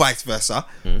 Or vice versa.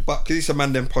 But because it's a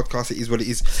man them podcast, it is what it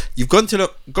is. You've gone to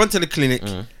the clinic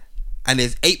and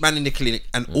there's 8 man in the clinic,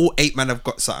 and all 8 man have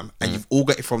got something, and you've all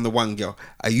got it from the one girl,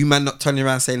 are you man not turning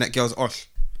around saying that girl's osh?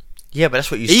 Yeah, but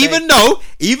that's what you say.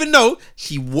 Even though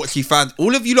she found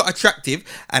all of you lot attractive,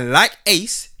 and like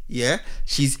Ace, yeah,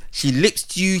 she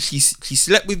lips you, she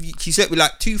slept with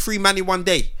like 2-3 man in one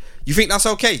day. You think that's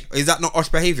okay? Or is that not osh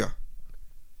behaviour?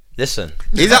 Listen.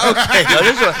 Is that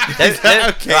okay? Is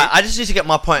that okay? Right, I just need to get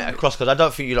my point across because I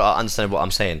don't think you lot understand what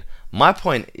I'm saying. My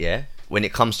point, yeah, when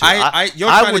it comes to you're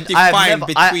trying to define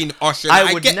between osh and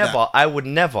I would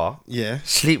never yeah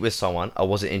sleep with someone I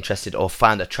wasn't interested or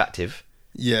found attractive.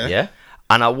 Yeah.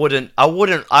 And I wouldn't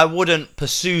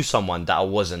pursue someone that I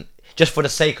wasn't, just for the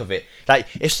sake of it. Like,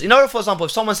 if for example,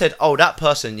 if someone said, "Oh, that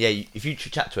person, yeah, if you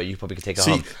chat to her, you probably could take her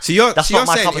home." So you're That's not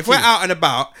my saying cup of if we're tea. out and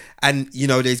about, and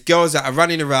there's girls that are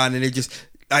running around, and they just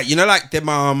like like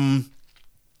them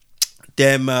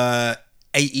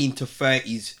 18 to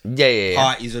 30s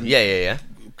parties and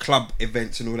club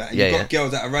events and all that, and you've got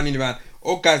girls that are running around,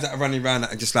 or guys that are running around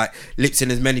that are just like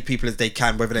lipsing as many people as they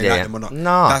can, whether they like them or not.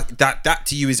 No, that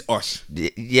to you is osh.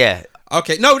 Yeah.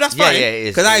 Okay, no, that's fine.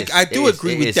 Because I do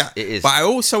agree with that. It is. But I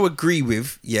also agree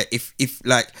with if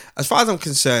like, as far as I'm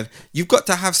concerned, you've got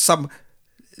to have some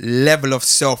level of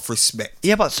self-respect.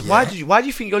 Yeah, but why do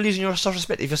you think you're losing your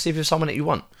self-respect if you're sleeping with someone that you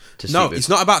want to sleep with? No, it's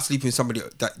not about sleeping with somebody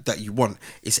that you want.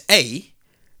 It's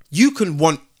you can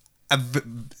want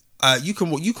you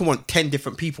can want 10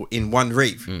 different people in one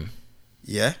rave.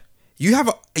 Yeah, you have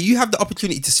the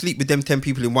opportunity to sleep with them 10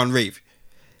 people in one rave.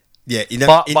 Yeah, in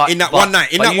that one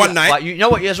night. But you know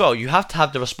what? As well, you have to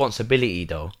have the responsibility,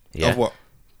 though. Yeah? Of what?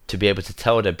 To be able to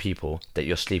tell them people that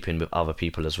you're sleeping with other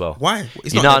people as well. Why?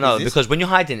 It's No, because when you're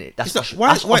hiding it, that's osh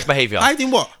behaviour. Hiding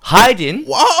what? Hiding.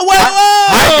 Whoa! Wait.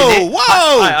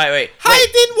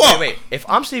 Hiding what? Wait. If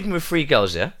I'm sleeping with 3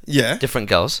 girls, yeah, different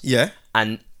girls, yeah,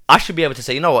 and I should be able to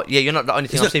say, you know what? Yeah, you're not the only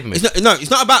thing I'm sleeping with. It's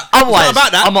not about. Otherwise, it's not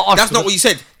about that. I'm an That's not what you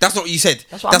said. That's not what you said.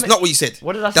 That's not what you said.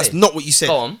 What did I say? That's not what you said.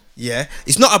 Go on. Yeah,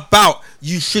 it's not about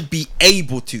you should be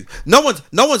able to. No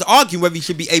one's arguing whether you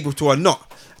should be able to or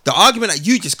not. The argument that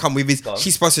you just come with is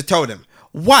she's supposed to tell them.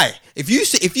 Why? If you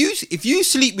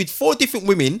sleep with 4 different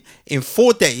women in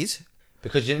 4 days,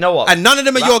 because you know what, and none of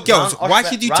them are your girls, why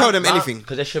should you tell them anything?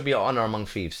 Because there should be an honour among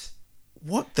thieves.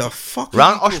 What the fuck?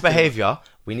 Round osh behaviour,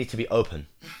 we need to be open.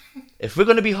 If we're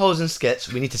gonna be hoes and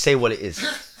skits, we need to say what it is.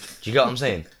 Do you get what I'm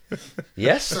saying?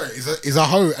 Yes. Sorry, is a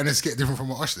hoe and a skit different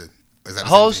from an osh then? Is that the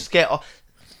Hoes, same skit,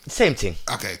 same thing.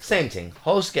 Okay. Same thing.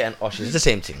 Hoes, skit, and osh is the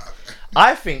same thing.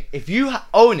 I think if you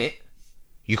own it,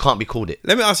 you can't be called it.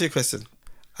 Let me ask you a question.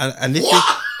 And this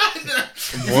What?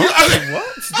 What?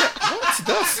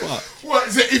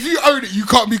 What? So if you own it, you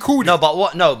can't be called No, it. but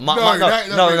what? No,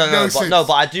 no sense.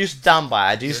 But I do stand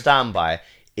by.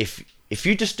 If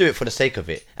you just do it for the sake of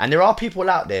it, and there are people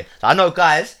out there, I know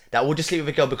guys that will just sleep with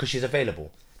a girl because she's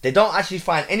available. They don't actually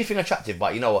find anything attractive,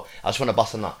 but you know what? I just want to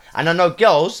bust a nut. And I know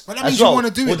girls But that means as well you want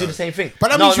to do will it, do though. the same thing. But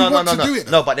that means you want to do it,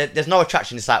 though. No, but there's no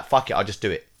attraction. It's like, fuck it, I'll just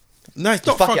do it. No, it's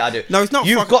not. Fuck it, I do it. No, it's not.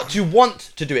 You've got to want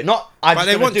to do it, not I But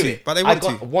just they want to do to. it. But they I want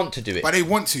to. want to do it. But they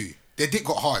want to. Their dick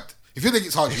got hard. If your dick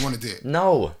gets hard, you want to do it.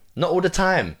 No, not all the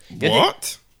time.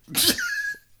 What?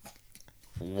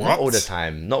 Not all the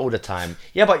time. Not all the time.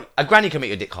 Yeah, but a granny can make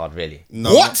your dick hard, really.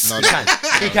 No, What? She can.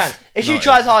 She can. If she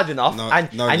tries hard enough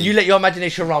and you let your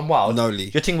imagination run wild, No, Lee.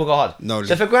 your thing will go hard. No, Lee.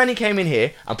 So if a granny came in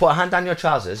here and put a hand down your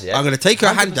trousers, yeah, I'm gonna take her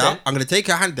hand 100%. out. I'm gonna take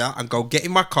her hand out and go get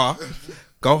in my car,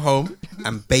 go home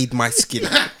and bathe my skin.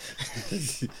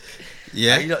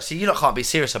 Yeah. You lot can't be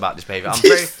serious about this, baby. I'm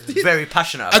very, very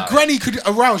passionate about A granny could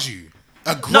arouse you.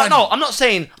 A it. granny. No, I'm not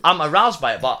saying I'm aroused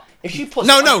by it, but if she puts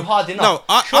No, it on no, you hard enough,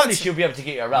 no, surely she'll be able to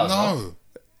get you aroused. No.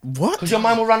 What? Because your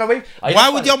mind will run away. Why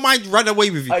would your mind run away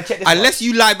with you? Alright, check this Unless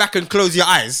you lie back and close your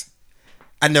eyes,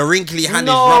 and the wrinkly hand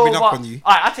is No, rubbing but- up on you.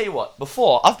 Alright, I'll tell you what.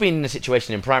 Before, I've been in a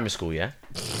situation in primary school, yeah?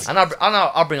 And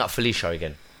I'll bring up Felicia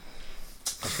again.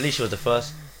 Felicia was the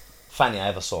first fanny I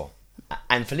ever saw.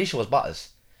 And Felicia was butters.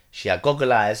 She had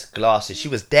goggle eyes, glasses. She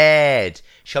was dead.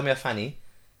 Showed me a fanny.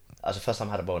 That was the first time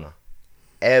I had a boner.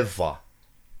 Ever.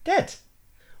 Dead.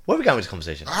 Where are we going with this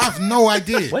conversation? I have no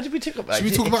idea. Where did we talk about? Should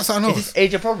we talk about something Is else? this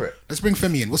age appropriate? Let's bring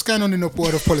Femi in. What's going on in the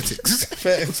world of politics?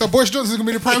 So Boris Johnson's going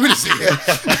to be the Prime Minister.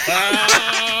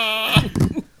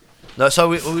 No, so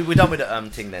we done with the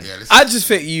thing then. Yeah, let's- I just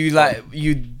think you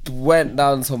went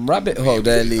down some rabbit hole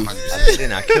there, Lee. I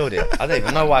didn't. I killed it. I don't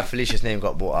even know why Felicia's name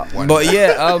got brought up. But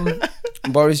yeah,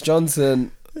 Boris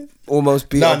Johnson almost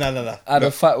beat up had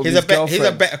a fight with his girlfriend. Here's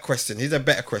a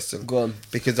better question. Go on.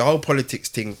 Because the whole politics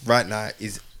thing right now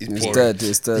is It's boring. dead.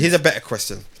 It's dead. Here's a better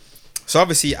question. So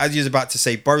obviously, as you was about to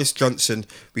say, Boris Johnson,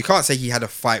 we can't say he had a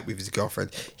fight with his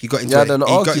girlfriend. He got into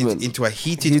into a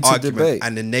heated argument, debate.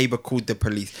 And the neighbor called the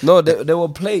police. No, there were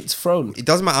plates thrown. It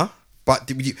doesn't matter.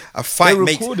 But a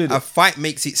fight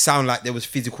makes it sound like there was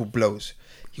physical blows.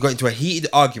 He got into a heated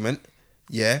argument.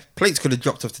 Yeah, plates could have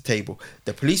dropped off the table.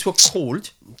 The police were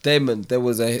called. Damon, there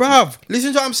was a... Bruv,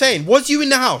 listen to what I'm saying. Was you in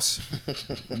the house?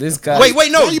 This guy...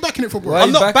 Wait, no. Why are you backing it for, bro?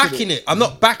 I'm not backing it. I'm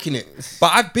not backing it.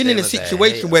 But I've been in a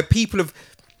situation where people have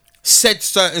said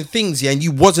certain things, yeah, and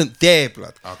you wasn't there,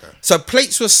 blood. Okay. So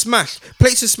plates were smashed.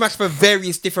 Plates were smashed for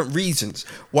various different reasons.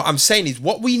 What I'm saying is,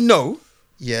 what we know,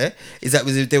 yeah, is that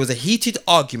there was a heated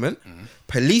argument. Mm-hmm.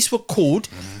 Police were called.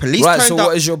 Mm-hmm. Police turned up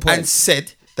what is your point? And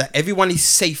said that everyone is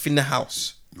safe in the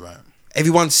house. Right.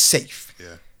 Everyone's safe.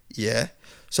 Yeah. Yeah.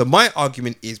 So my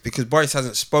argument is, because Boris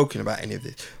hasn't spoken about any of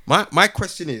this, my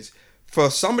question is, for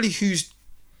somebody who's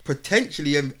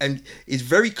potentially and is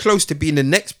very close to being the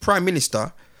next prime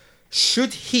minister,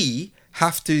 should he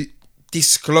have to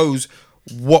disclose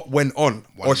what went on?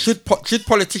 Or should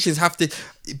politicians have to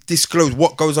disclose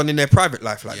what goes on in their private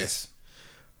life like this?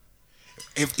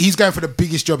 If he's going for the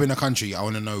biggest job in the country, I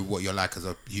want to know what you're like as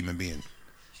a human being.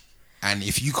 And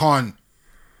if you can't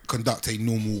conduct a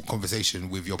normal conversation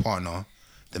with your partner,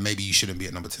 then maybe you shouldn't be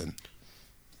at number 10.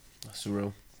 That's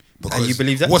real. Because and you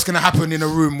believe that? What's going to happen in a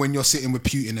room when you're sitting with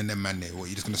Putin and them man there? What,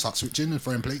 you're just going to start switching and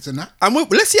throwing plates and that? And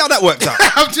let's see how that works out.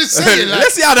 I'm just saying. Like,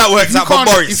 let's see how that works out for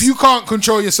Boris. If you can't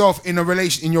control yourself in your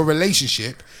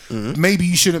relationship, maybe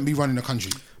you shouldn't be running the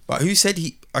country. But who said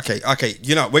he... Okay.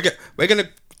 You know, we're going to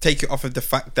take it off of the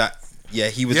fact that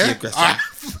he was the aggressor.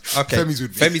 Okay,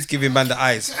 Femi's giving man the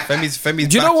eyes. Femi's.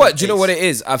 Do you know what? Do you know what it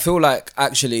is? I feel like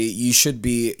actually you should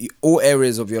be. All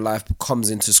areas of your life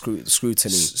comes into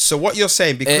scrutiny. So what you're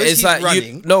saying, because he's like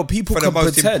running, people for can the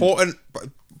most pretend.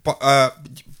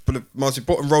 For the most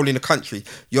important role in the country,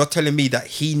 you're telling me that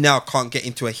he now can't get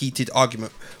into a heated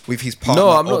argument with his partner. No,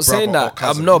 I'm not saying that.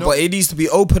 But it needs to be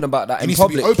open about that in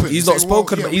public. He's not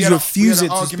spoken about. He's refusing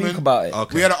to speak about it.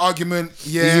 Okay. We had an argument.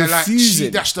 Yeah, like she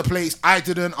dashed the plates. I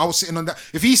didn't. I was sitting on that.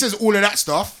 If he says all of that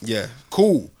stuff,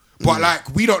 cool. But like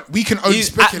we can only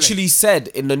speculate. Actually said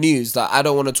in the news that I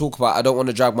don't want to talk about. I don't want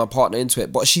to drag my partner into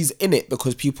it. But she's in it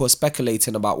because people are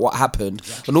speculating about what happened.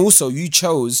 Exactly. And also, you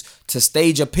chose to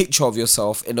stage a picture of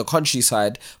yourself in the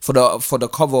countryside for the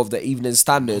cover of the Evening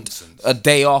Standard a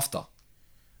day after.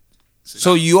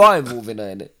 So you are involving her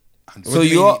in it. So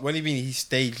what do you mean he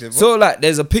staged it? So like,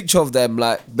 there's a picture of them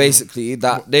like basically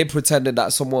that they pretended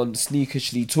that someone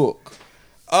sneakishly took.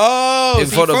 Oh, in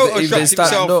front of the Evening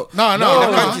Standard.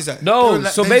 No.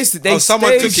 So basically,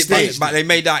 someone took it, but they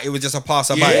made out it was just a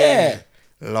passerby. Yeah,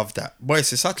 love that. Boy,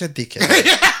 it's such a dickhead.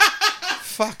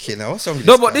 Fucking hell, what's wrong with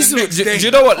this guy? But this is. Do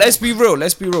you know what? Let's be real.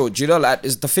 Do you know, like,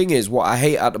 the thing is, what I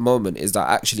hate at the moment is that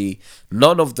actually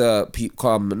none of the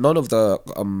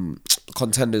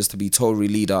contenders to be Tory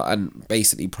leader and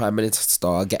basically prime minister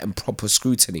are getting proper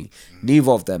scrutiny.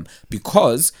 Neither of them,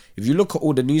 because if you look at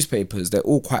all the newspapers, they're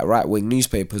all quite right-wing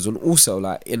newspapers, and also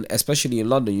like especially in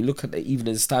London, you look at the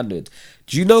Evening Standard.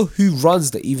 Do you know who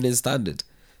runs the Evening Standard?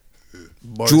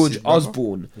 George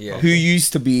Osborne, who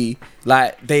used to be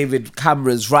like David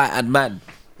Cameron's right-hand man.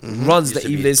 Runs the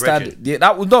Evening Standard. Yeah,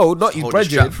 that was not his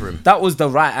brethren. That was the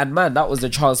right hand man. That was the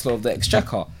Chancellor of the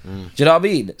Exchequer. Do you know what I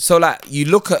mean? So like, you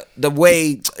look at the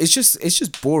way it's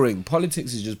just boring.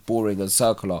 Politics is just boring and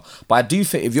circular. But I do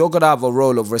think if you're gonna have a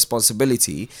role of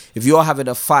responsibility, if you're having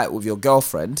a fight with your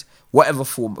girlfriend, whatever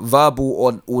form,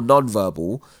 verbal or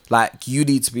non-verbal, like, you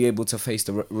need to be able to face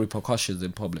the repercussions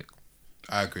in public.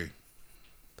 I agree.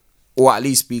 Or at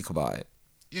least speak about it.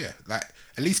 Yeah, like,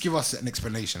 at least give us an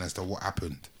explanation as to what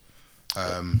happened.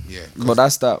 But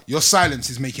that's that. Your silence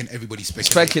is making everybody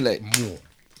speculate more.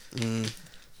 Okay.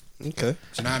 Do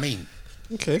you know what I mean?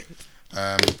 Okay.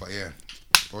 But yeah,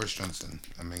 Boris Johnson,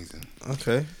 amazing.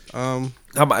 Okay.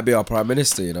 That might be our prime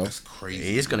minister, you know. That's crazy.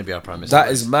 He is going to be our prime minister.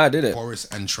 That is mad, isn't it? Boris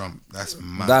and Trump. That's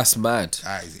mad.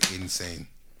 That is insane.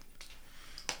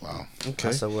 Wow. Okay.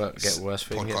 That's a get worse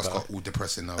thing. Podcast got all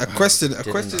depressing now. A question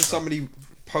somebody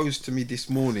posed to me this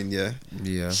morning, yeah.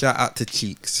 Shout out to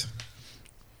Cheeks.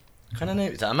 Kind of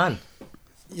name, is that a man?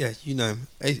 Yeah, you know him.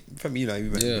 Hey, Femi, you know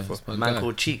him. Yeah, before. A man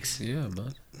called Cheeks. Yeah,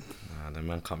 man. Nah, the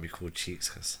man can't be called Cheeks.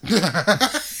 Cause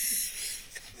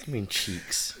I mean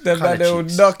Cheeks. The man will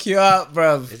knock you out,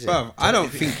 bruv. I don't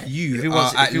think you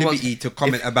are at liberty to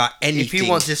comment about anything. If he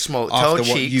wants to smoke, tell Cheeks.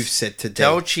 What you've said today.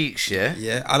 Tell Cheeks, yeah.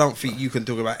 Yeah, I don't think you can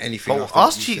talk about anything. Oh,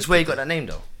 ask Cheeks where he got that name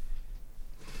though.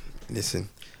 Listen,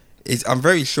 I'm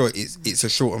very sure it's a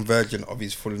shortened version of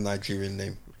his full Nigerian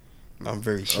name. I'm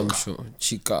very sure. I'm sure.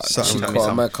 Chika.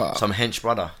 Some hench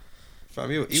brother. Fam,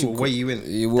 it will weigh you in.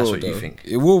 It will. That's what you though. think.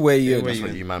 It will weigh you in. That's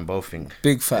what you man both think.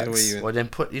 Big It'll facts. weigh you in. Well, then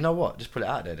you know what? Just put it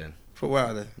out there then. Put what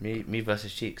out there? Me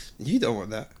versus Cheeks. You don't want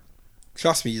that.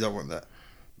 Trust me, you don't want that.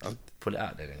 Put it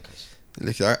out there then, cause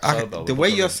Look, Sober, the we way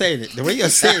got you're it. saying it,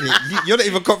 you're not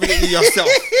even confident in yourself.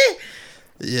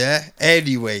 Yeah.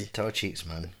 Anyway, tell Cheeks,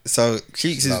 man. so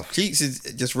Cheeks Love. is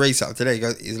just raised up today.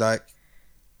 He's like,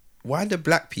 why do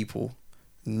black people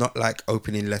not like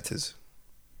opening letters?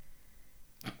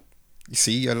 You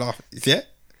see, you're laughing. Yeah.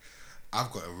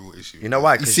 I've got a real issue. You know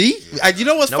why? You see, and you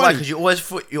know what's You know why? funny?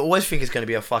 Because you always think it's gonna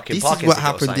be a fucking. This is parking what ticket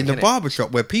or happened in something, the innit?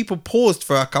 barbershop where people paused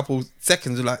for a couple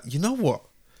seconds. They're like, you know what?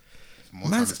 More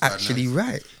time Man's is bad actually news.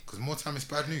 right. Because more time is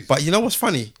bad news. But you know what's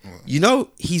funny? You know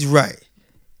he's right.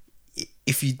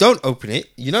 If you don't open it,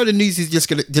 you know the news is just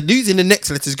gonna. The news in the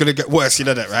next letter is gonna get worse. You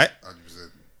know that, right? 100%.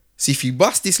 See, if you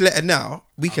bust this letter now,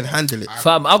 we can handle it.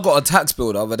 Fam, I got a tax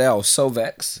bill the other day. I was so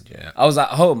vexed. Yeah. I was at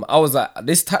home. I was like,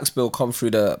 this tax bill come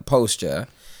through the post, yeah?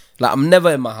 Like, I'm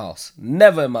never in my house.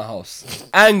 Never in my house.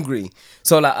 Angry.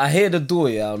 So, like, I hear the door,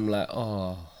 yeah? I'm like,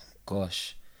 oh,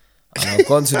 gosh. And I've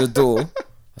gone to the door.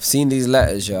 I've seen these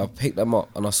letters, yeah? I picked them up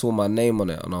and I saw my name on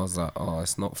it. And I was like, oh,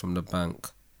 it's not from the bank.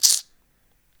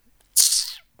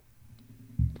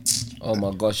 Oh,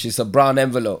 my gosh. It's a brown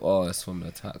envelope. Oh, it's from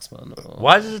the tax man. Oh.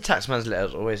 Why does the taxman's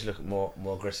letters always look more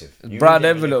aggressive? You Brown really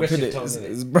have an envelope, aggressive innit? tone, It's, innit?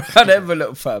 it's brown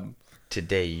envelope, fam.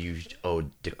 Today you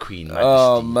owed the Queen Majesty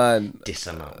Oh, man. this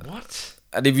amount. What?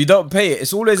 And if you don't pay it,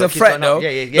 it's always a Keep threat, going though. up. Yeah,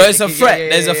 No, it's a yeah, threat. yeah,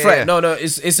 There's a yeah, threat. yeah. No,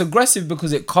 it's aggressive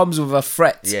because it comes with a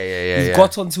threat. Yeah, You've yeah.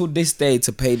 got until this day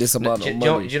to pay this amount Do of you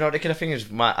know, money. do you know what the killer thing is?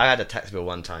 I had a tax bill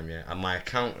one time, yeah, and my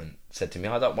accountant said to me,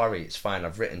 "Oh, don't worry, it's fine.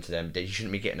 I've written to them that you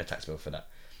shouldn't be getting a tax bill for that."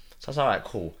 So I was alright,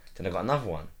 cool. Then I got another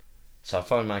one. So I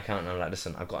phoned my accountant and I'm like,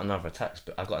 "Listen, I've got another tax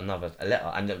bill. I've got another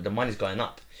letter, and the money's going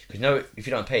up. Because you know, if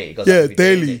you don't pay it, it goes up every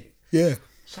day. Yeah.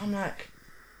 So I'm like,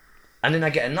 and then I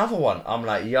get another one. I'm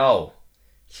like, yo,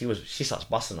 she starts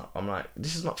busting up. I'm like,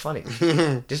 this is not funny.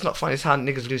 This is not funny. It's how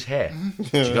niggas lose hair.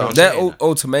 Do you know what I'm They're saying?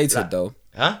 automated, Like- though.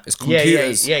 Huh? It's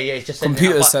computers. Yeah. It's just sending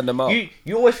Computers out. But send them out.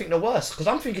 You always think the worst because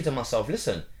I'm thinking to myself,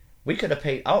 listen, we could have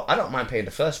paid. I don't mind paying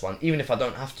the first one, even if I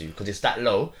don't have to, because it's that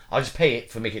low. I'll just pay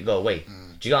it for make it go away.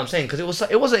 Do you know what I'm saying? Because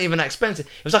it wasn't even that expensive.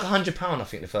 It was like £100, I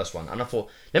think, the first one, and I thought,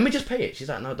 let me just pay it. She's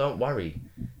like, no, don't worry.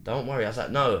 I was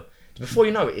like, no. Before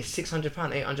you know it, it's £600,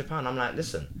 £800. I'm like,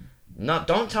 listen. No,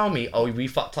 don't tell me. Oh, we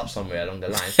fucked up somewhere along the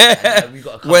line. And, we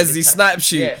got to cover Wesley this tax- Snipes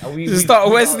shoot. Yeah, Just start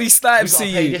Wesley Snipes we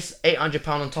to got to pay you. this £800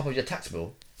 on top of your tax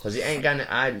bill because it ain't gonna.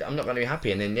 I'm not gonna be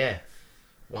happy. And then yeah,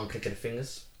 one click of the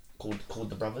fingers called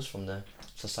the brothers from the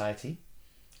society,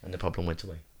 and the problem went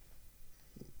away.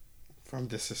 From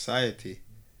the society.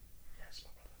 Yes,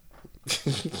 my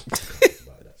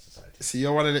brother. That society. See,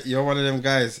 you're one of them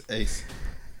guys, Ace.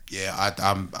 Yeah, I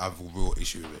have a real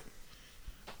issue with it.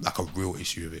 Like a real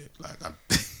issue with it. Like I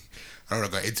don't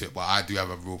want to go into it, but I do have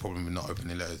a real problem with not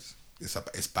opening letters.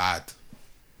 It's bad.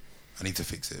 I need to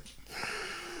fix it.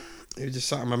 It was just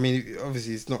something. I mean,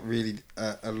 obviously, it's not really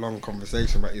a long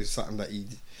conversation, but it was something that he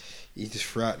just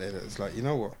threw out there. That it's like, you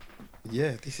know what?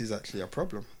 Yeah, this is actually a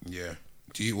problem. Yeah.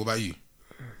 What about you?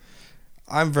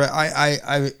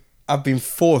 I've been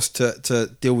forced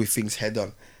to deal with things head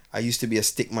on. I used to be a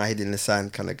stick my head in the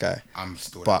sand kind of guy, I'm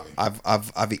still but that way.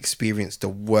 I've experienced the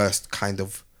worst kind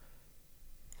of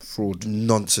fraud,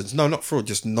 nonsense. No, not fraud,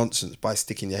 just nonsense by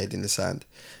sticking your head in the sand.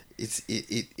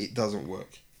 It doesn't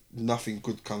work. Nothing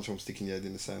good comes from sticking your head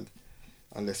in the sand,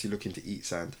 unless you're looking to eat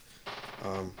sand.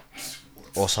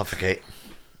 Or suffocate.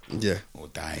 Yeah. Or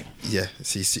die. Yeah,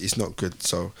 it's not good.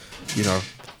 So, you know,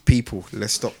 people,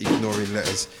 let's stop ignoring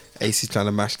letters. Ace is trying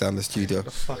to mash down the studio.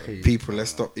 fuck are you? People, let's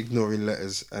stop ignoring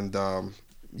letters and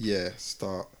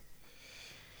start,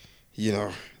 you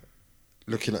know,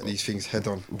 looking at these things head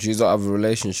on. Do you not have a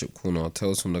relationship corner?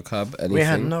 Tales from the cab? Anything? We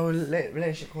had no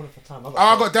relationship corner for time. I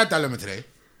got that dilemma today.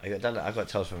 I got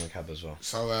tales from the cab as well.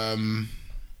 So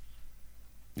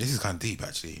this is kind of deep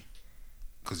actually,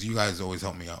 because you guys always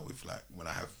help me out with like when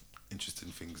I have interesting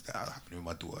things that are happening with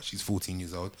my daughter. She's 14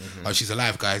 years old. Oh, she's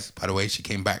alive, guys. By the way, she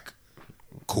came back.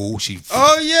 Cool. She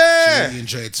really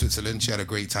enjoyed Switzerland. She had a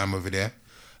great time over there.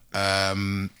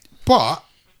 But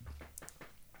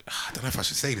I don't know if I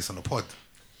should say this on the pod.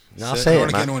 No, I I'll don't say want it,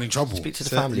 to get man. anyone in trouble. Speak to the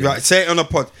family. Right, say it on a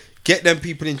pod. Get them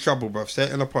people in trouble, bruv. Say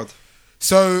it on a pod.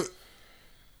 So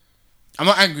I'm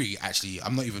not angry actually.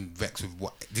 I'm not even vexed with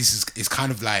what this is. It's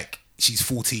kind of like she's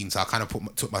 14, so I kind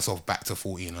of took myself back to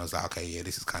 14. And I was like, okay, yeah,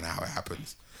 this is kind of how it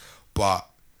happens. But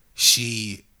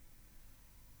she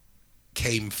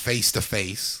came face to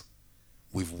face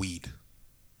with weed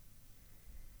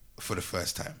for the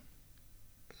first time.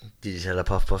 Did you tell her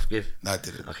puff give? No, I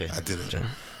didn't. Okay. I didn't.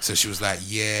 So she was like,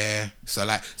 yeah. So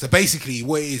basically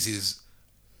what it is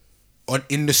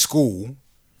in the school,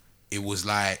 it was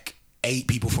like 8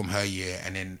 people from her year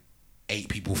and then 8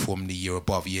 people from the year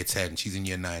above, year 10. She's in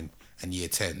year 9 and year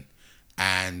 10.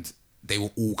 And they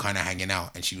were all kind of hanging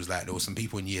out. And she was like, there were some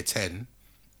people in year 10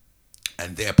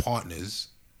 and their partners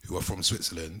who are from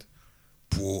Switzerland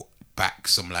brought back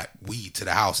some like weed to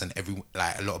the house, and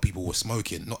a lot of people were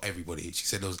smoking. Not everybody. She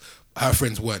said her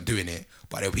friends weren't doing it,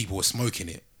 but there were people who were smoking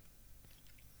it.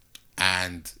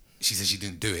 And she said she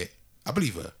didn't do it. I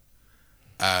believe her.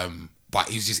 But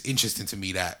it was just interesting to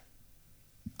me that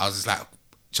I was just like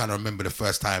trying to remember the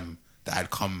first time that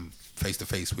I'd come face to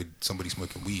face with somebody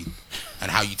smoking weed and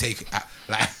how you take it.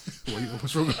 Like,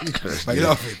 what's wrong with you? Why you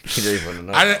laughing? You don't even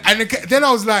know. And then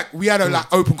I was like, we had a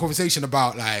like open conversation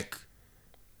about like,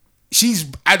 she's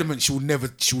adamant she'll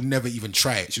never even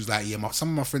try it. She was like, yeah, some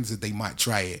of my friends said they might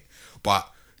try it, but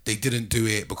they didn't do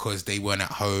it because they weren't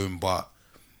at home.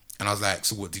 And I was like,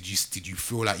 so what, did you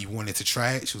feel like you wanted to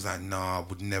try it? She was like, no, I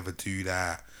would never do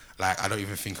that. Like, I don't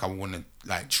even think I want to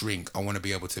like drink. I want to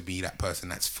be able to be that person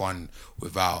that's fun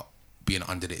without being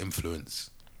under the influence.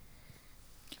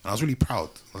 And I was really proud.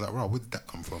 I was like, wow, where did that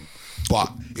come from?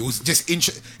 But it was just it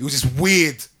was just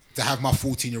weird to have my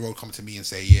 14-year-old come to me and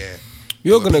say, yeah,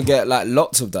 You're gonna get like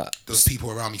lots of that. there's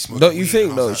people around me smoking. Don't you weed.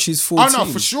 think? And I was No, like, she's 14. Oh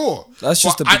no, for sure. That's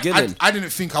just But the beginning. I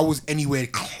didn't think I was anywhere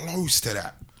close to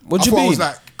that. What I do you thought mean? I was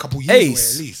like a couple years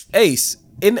Ace, away at least. Ace,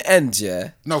 in ends,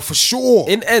 yeah. No, for sure.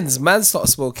 In ends, man start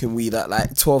smoking weed at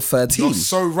like 12, 13. You're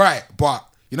so right, but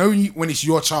you know when it's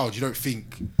your child, you don't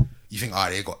think. You think,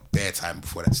 they got bare time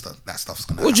before that stuff's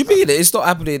gonna. What do you mean? It's not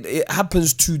happening. It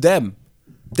happens to them.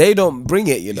 They don't bring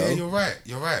it, you know. Yeah,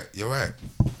 you're right.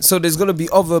 So there's gonna be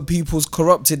other people's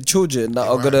corrupted children that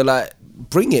are right. gonna like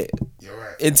bring it You're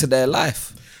right. into their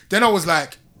life. Then I was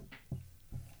like,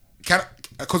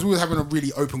 because we were having a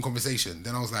really open conversation.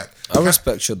 Then I was like, I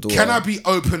respect your daughter. Can I be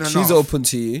open enough? She's open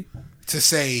to you. to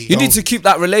say. You need to keep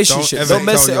that relationship. Don't ever Don't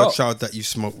mess tell it your up. child that you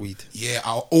smoke weed. Yeah,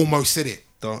 I almost said it.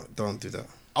 Don't do that.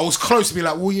 I was close to be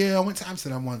like, well, yeah, I went to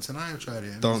Amsterdam once and I tried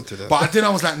it. Don't do that. But then I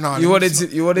was like, no. You wanted to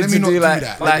do like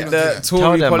the Tory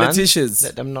Tell them, politicians. Man.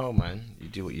 Let them know, man. You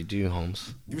do what you do,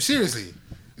 Holmes. Seriously? Is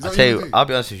that I'll what tell you you, do? I'll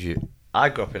be honest with you. I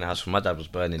grew up in a house where my dad was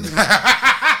burning it.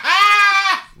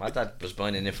 My dad was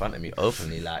burning in front of me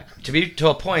openly, like to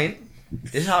a point.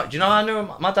 This is how, do you know how I knew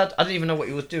my dad? I didn't even know what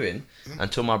he was doing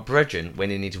until my brethren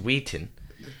went in his wheat tin,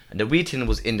 and the wheat tin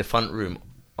was in the front room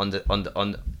on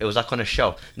it was like on a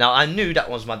shelf. Now I knew that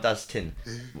was my dad's tin,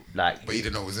 like. But you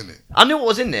didn't know what was in it. I knew what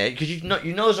was in there because you know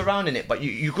it was around in it, but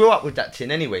you grew up with that tin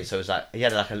anyway. So it was like he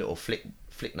had like a little flick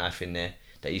knife in there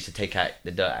that used to take out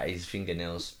the dirt out of his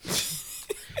fingernails.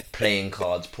 Playing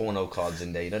cards, porno cards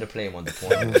in there. You know the playing one, the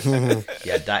porno. He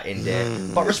had that in there.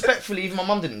 But respectfully, even my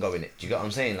mum didn't go in it. Do you get what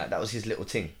I'm saying? Like that was his little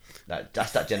thing. Like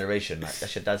that's that generation. Like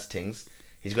that's your dad's things.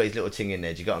 He's got his little thing in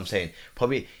there. Do you get what I'm saying?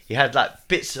 Probably he had like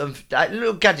bits of like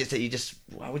little gadgets that you just.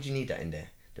 Why would you need that in there?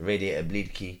 The radiator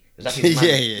bleed key. It was like his man.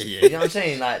 Yeah. You know what I'm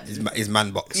saying? Like His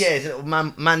man box. yeah, his little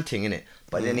man thing in it.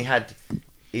 But then he had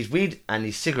his weed and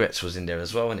his cigarettes was in there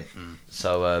as well, innit?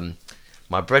 So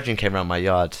my brethren came around my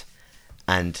yard,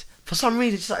 and for some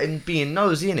reason it started being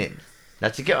nosy, innit? Now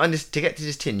to get to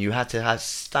this tin, you had to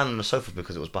stand on the sofa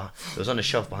because it was on the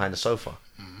shelf behind the sofa.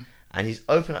 And he's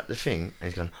opened up the thing and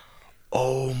he's gone,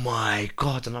 "Oh my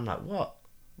god!" And I'm like, "What?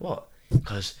 What?"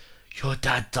 Because your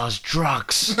dad does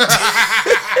drugs.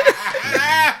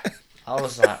 I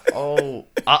was like, "Oh,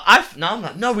 I'm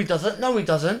like, no, he doesn't. No, he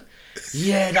doesn't.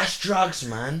 Yeah, that's drugs,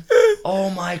 man. Oh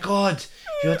my god,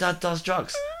 your dad does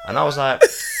drugs." And I was like,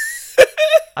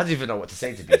 I didn't even know what to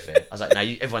say, to be fair. I was like, "Now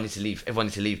everyone needs to leave. Everyone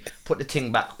needs to leave. Put the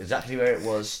thing back exactly where it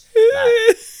was."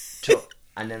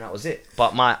 And then that was it.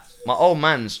 But my old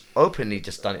man's openly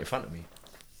just done it in front of me.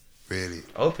 Really?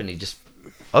 Openly.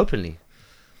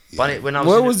 But when I was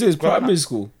Where in was this? growing Primary up,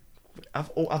 school?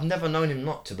 I've never known him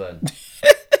not to burn. Do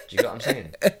you get what I'm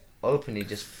saying? Openly,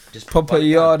 just Proper burn it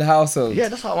yard down. household. Yeah,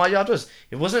 that's how my yard was.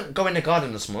 It wasn't go in the garden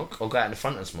and smoke or go out in the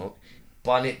front and smoke.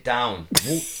 Burn it down.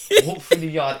 Walk through the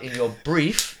yard in your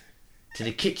brief to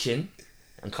the kitchen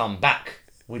and come back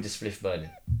with the spliff burning.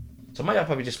 So my yard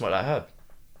probably just smelled like herb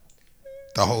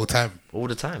The whole time. all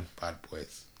the time. Bad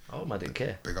boys. Oh, I didn't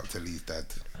care. Big up to Lee's dad.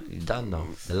 You done now.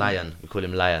 The lion. We call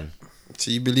him Lion.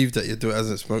 So you believe that your daughter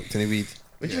hasn't smoked any weed?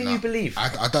 What do you mean you believe?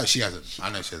 I don't. She hasn't. I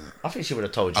know she hasn't. I think she would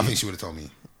have told you. I think she would have told me.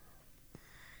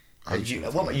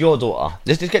 What about your daughter?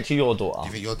 Let's just get to your daughter. Do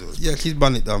you think your daughter's? Yeah, she's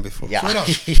burned it down before. Yeah.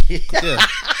 Yeah.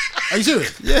 Are you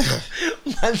serious? Yeah.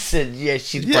 Man said, yeah,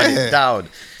 she's burnt it down.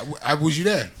 Was you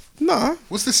there? Nah.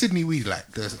 What's the Sydney weed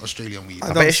like? The Australian weed.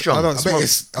 bet it's strong. I don't I bet smoke.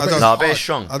 it's- I I bet don't- it's No, I bet hard. it's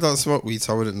strong. I don't smoke weed,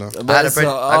 so I wouldn't know. I had a It's bread-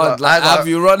 so I got- hard, like, I got- have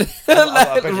you running I got a like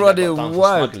brethren that running got done for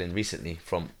wild? smuggling recently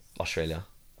from Australia.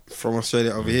 From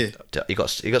Australia over here. He got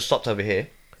stopped over here,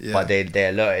 Yeah. but they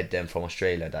alerted them from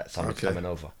Australia that someone's Okay. coming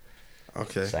over.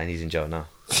 Okay. So and he's in jail now.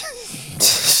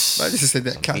 I just said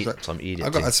that Some idiot I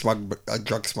got thing. a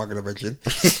drug smuggler virgin.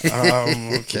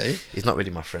 Okay. He's not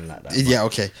really my friend like that. Yeah.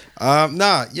 Okay.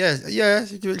 Nah. Yeah.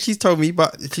 She's told me,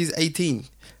 but she's 18,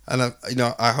 and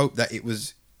I hope that it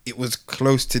was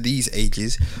close to these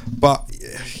ages. But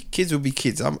kids will be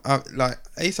kids. I'm like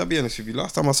Ace. I'll be honest with you.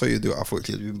 Last time I saw you do it, I thought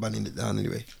you'd been banning it down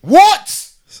anyway. What?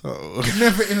 So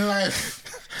Never in life.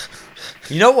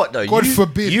 You know what though? God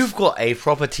forbid. You've got a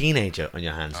proper teenager on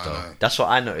your hands though. know. That's what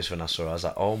I noticed when I saw her. I was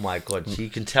like, oh my god, you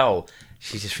can tell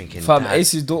she's just thinking. Fam, "Dad."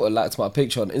 Ace's daughter liked my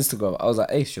picture on Instagram. I was like,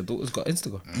 Ace, your daughter's got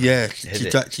Instagram. yeah, Is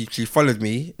it? she followed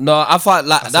me. No, I thought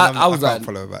like said, that. I was can't like,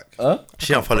 follow her back. huh?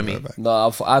 She don't follow me.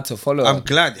 No, I had to follow her. I'm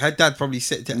glad her dad probably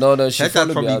said that. No, she her dad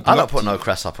followed me. I don't put no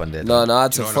crass up on there. No, I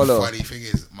had Do to you know follow what her. the funny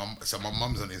thing is? So my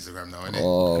mum's on Instagram now, innit?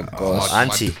 Oh gosh.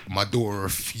 Auntie. My daughter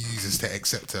refuses to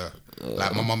accept her.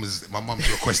 Like my mum's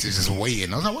request is just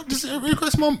waiting. I was like, what? Just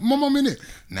request my mum in it?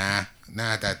 Nah,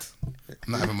 dad.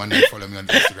 I'm not having my name follow me on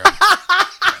Instagram.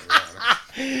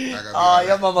 Oh,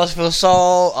 your mum must feel so.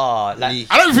 Oh, like.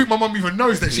 I don't think my mum even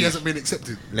knows that she hasn't been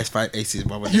accepted. Let's find Ace's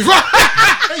mum. You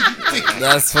right?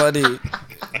 That's funny. You're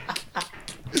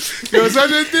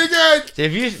such a dickhead. Do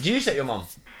you set your mum?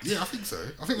 Yeah, I think so.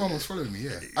 I think my mum's following me.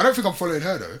 Yeah, I don't think I'm following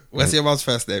her though. What's your mum's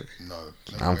first name? No,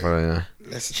 I'm way. following her.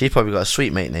 Let's- She probably got a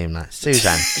sweet mate name like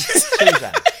Suzanne.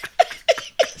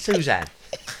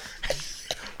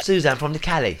 Suzanne from the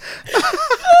Cali.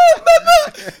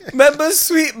 Remember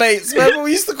sweet mates? Remember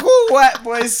we used to call white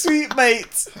boys sweet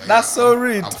mates? That's so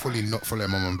rude. I'm fully not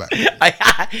following my mum back.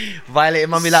 Violating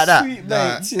mummy like that. Sweet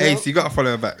Nah, mates. You know? Ace, you gotta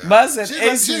follow her back. Man said She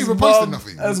ain't Ace's even posted mum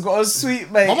nothing. has got a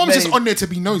sweet mate. My mum's just name. on there to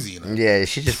be nosy, you know. Yeah,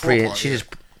 she just Proper, she yeah.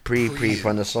 just pre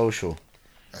from the social.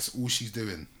 That's all she's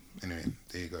doing. Anyway,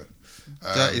 there you go.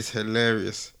 That is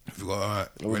hilarious. Have you got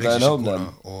a we relationship going home corner,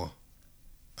 then? or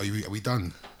are we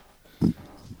done?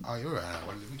 Oh, you're right.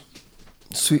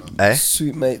 Sweet, Eh?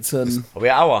 sweet mates and. Are we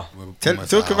an hour?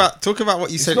 Talk about what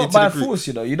you It's sent not into the by group. force,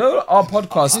 you know. You know our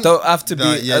podcasts don't have to be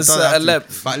Nah, a it don't have certain to.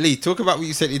 length. But Lee, talk about what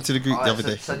you sent into the group the other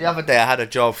day. So the other day I had a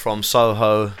job from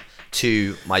Soho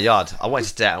to my yard. I wanted to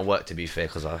stay out and work, to be fair,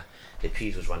 because the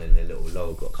peas was running a little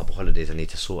low. Got a couple holidays I need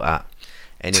to sort out.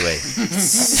 Anyway,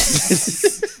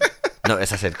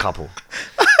 notice I said couple.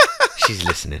 She's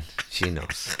listening. She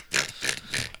knows.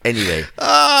 Anyway,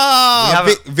 Ah,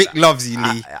 haven't- Vic loves you,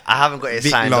 Lee. I haven't got it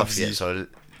Vic signed off loves yet, you. so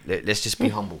let's just be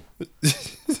humble.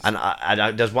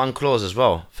 And there's one clause as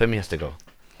well. Femi has to go.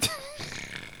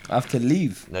 I have to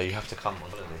leave. No, you have to come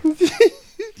on holiday.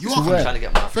 You are I'm coming. trying to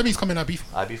get my Femi's coming out beef.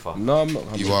 Ibiza. No, I'm not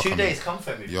coming. You are 2 coming. days, come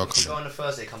Femi. You are We go coming. on a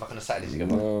Thursday, come back on a Saturday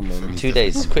together. No, man. 2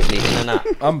 days, quickly, in and out.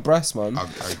 I'm brass, man.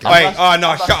 Wait, oh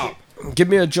no, shut up. Give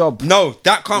me a job. No,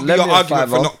 that can't Let be your me a argument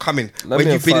for fiver. not coming. Let When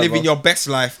me a you've been living fiver. your best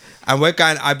life and we're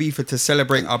going to Ibiza to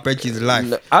celebrate our brethren's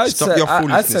life. I Stop your I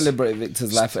foolishness. celebrate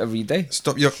Victor's life every day.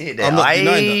 Stop your. See it there. I'm not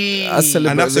denying that. I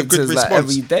celebrate And that's a good Victor's life response.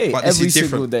 every day, But this every is single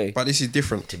different. day. But this is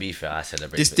different. To be fair, I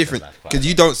celebrate. It's Victor's different life quite because a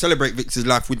you lot. don't celebrate Victor's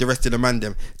life with the rest of the man.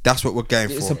 Them. That's what we're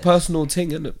going It's for. a personal thing,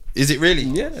 isn't it? Is it really?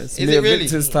 Yeah, it's Is me it and really?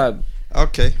 Victor's time.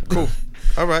 Okay, cool.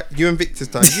 All right, you and Victor's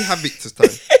time. You have Victor's time.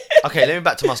 Okay, let me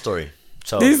back to my story.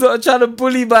 So These are trying to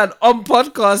bully man on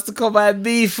podcast to come at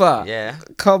me for. yeah,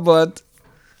 Come on.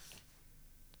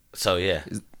 so yeah,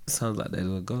 Sounds like they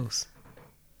were ghosts.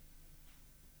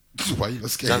 Why are you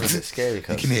not scared? sounds a bit scary. You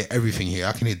Cause can hear everything here.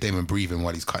 I can hear Damon breathing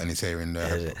while he's cutting his hair in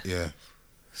there. Is it? Yeah.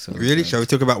 So, Really? Shall we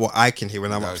talk about what I can hear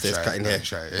when I'm Don't upstairs try it, cutting hair? don't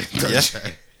try it. Don't Yeah? try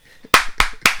it.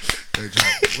 Don't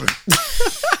try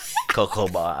it. cocoa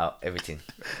bar out everything.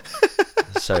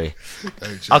 Sorry.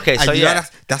 Don't try it. Okay, so And you know, yeah,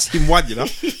 that's him one, you know.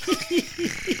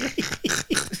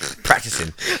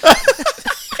 practicing,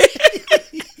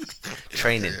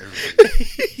 training.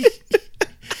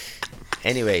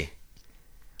 Anyway,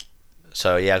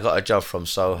 so yeah, I got a job from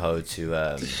Soho to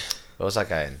where was I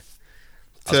going?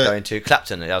 I was going to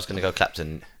Clapton. I was going to go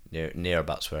Clapton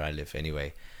nearabouts where I live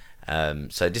anyway.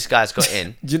 So this guy's got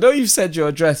in. do you know you've said your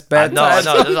address bad No, times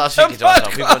no, that's on what I was the thinking to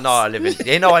myself. podcast? People know I live in.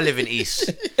 They know I live in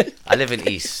East. I live in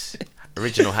East.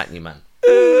 Original Hackney man.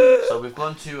 So we've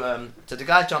gone to. So the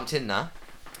guy jumped in now,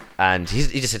 and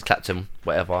he just said Clapton,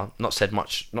 whatever. Not said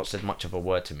much of a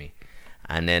word to me.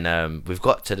 And then we've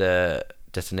got to the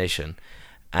destination,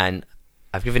 and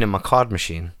I've given him my card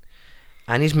machine,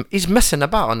 and he's messing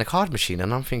about on the card machine,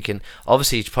 and I'm thinking,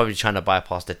 obviously he's probably trying to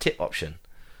bypass the tip option.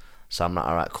 So I'm like,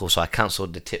 all right, cool. So I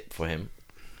cancelled the tip for him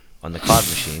on the card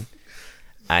machine,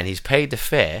 and he's paid the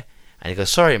fare, and he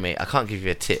goes, sorry mate, I can't give you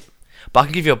a tip, but I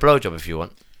can give you a blowjob if you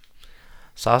want.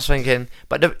 So I was thinking,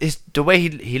 but the way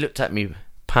he looked at me,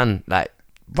 like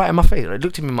right in my face, like,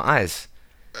 looked at me in my eyes.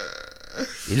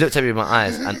 He looked at me in my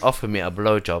eyes and offered me a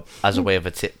blowjob as a way of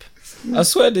a tip. I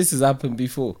swear this has happened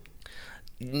before.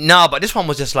 No, but this one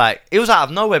was just like, it was out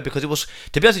of nowhere, because it was,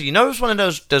 to be honest with you, it was one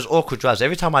of those awkward drives.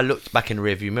 Every time I looked back in the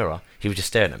rearview mirror, he was just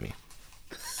staring at me.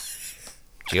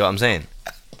 Do you know what I'm saying?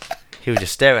 He was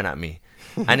just staring at me.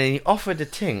 And then he offered the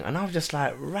thing, and I was just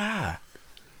like, rah.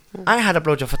 I ain't had a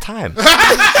blowjob for time.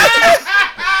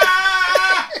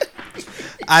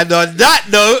 And on that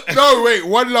note, No, wait.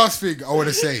 One last thing I want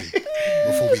to say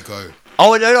before we go.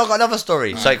 Oh, no, I got another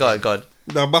story. Sorry, go on.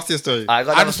 no, bust your story. I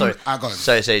got another story. Go on.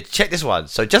 So check this one.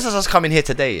 So just as I was coming here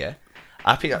today, yeah,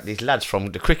 I picked up these lads from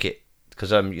the cricket,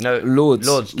 because Lords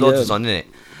was on, innit?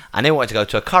 And they wanted to go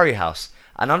to a curry house,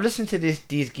 and I'm listening to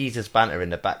these geezers banter in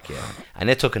the back here, and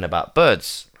they're talking about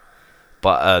birds.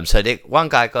 But so one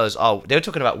guy goes, oh, they were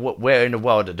talking about where in the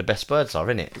world the best birds are,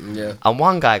 innit? Yeah. And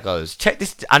one guy goes, check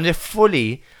this, and they're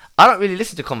fully. I don't really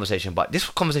listen to conversation, but this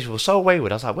conversation was so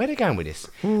wayward. I was like, where are they going with this?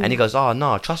 And he goes, oh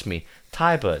no, trust me,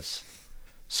 Thai birds.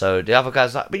 So the other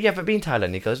guy's like, but you haven't been to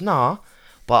Thailand? He goes, nah,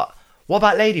 but what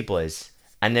about ladyboys?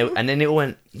 And then they all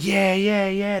went,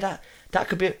 yeah, that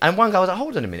could be. And one guy was like,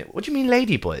 hold on a minute, what do you mean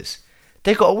ladyboys?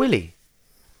 They got a willy.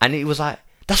 And he was like,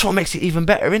 that's what makes it even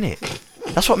better, innit?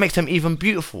 That's what makes them even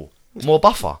beautiful, more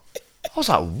buffer. I was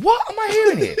like, what am I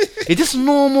hearing here? Is this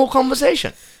normal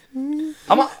conversation?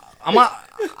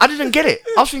 I didn't get it.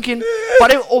 I was thinking,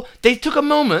 but they took a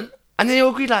moment and they all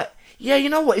agreed like, yeah, you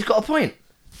know what? He's got a point.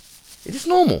 Is this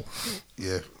normal?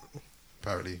 Yeah,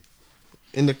 apparently.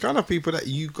 In the kind of people that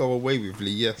you go away with, Lee,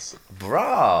 yes.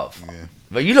 Bruv. Yeah.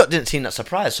 But you lot didn't seem that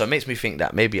surprised, so it makes me think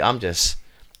that maybe I'm just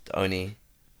the only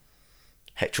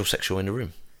heterosexual in the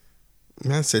room.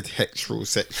 Man said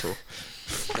heterosexual.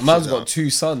 Man's got 2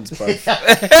 sons, bro.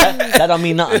 That don't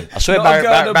mean nothing. I swear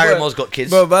Barrymore's got kids.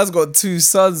 Bro, man's got 2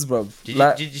 sons, bro.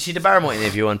 Did you see the Barrymore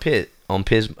interview on Piers?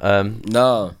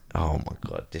 No. Oh my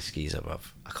god, this geezer, bruv.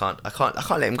 I can't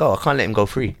let him go. I can't let him go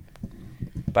free.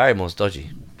 Barrymore's dodgy.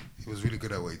 He was really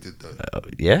good at what he did, though.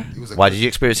 Yeah? Why did you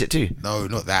experience it too? No,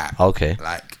 not that. Okay.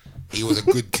 Like, he was a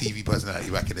good TV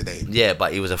personality back in the day. Yeah,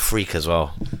 but he was a freak as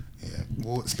well. Yeah.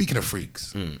 Well, speaking of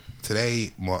freaks,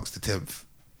 today marks the 10th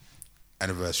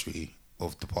anniversary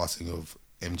of the passing of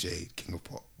MJ, King of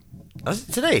Pop. Was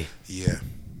it today? Yeah.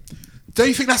 Don't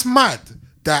you think that's mad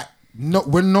that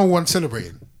when no one's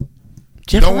celebrating?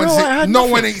 No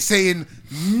one ain't saying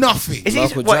nothing. Is he,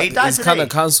 Michael what, he Jackson died is today? kind of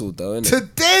cancelled, though, isn't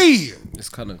it? Today! It's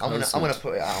kind of I'm cancelled. gonna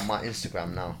put it out on my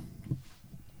Instagram now.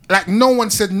 Like, no one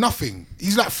said nothing.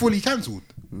 He's like fully cancelled.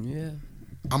 Yeah.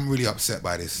 I'm really upset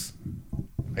by this.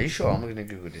 Are you sure? I'm gonna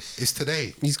Google this. It's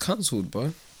today. He's cancelled,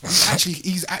 bro.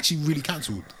 He's actually really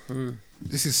cancelled.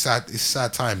 This is sad. It's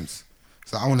sad times.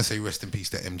 So I want to say rest in peace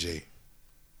to MJ.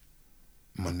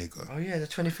 My nigga. Oh yeah, the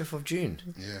 25th of June.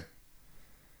 Yeah.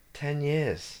 10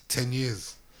 years. 10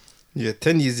 years. Yeah,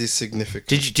 10 years is significant.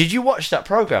 Did you watch that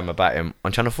program about him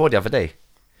on Channel 4 the other day?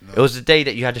 No. It was the day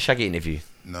that you had the Shaggy interview.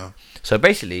 No. So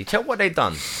basically, check what they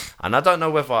done. And I don't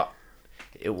know whether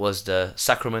it was the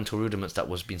sacramental rudiments that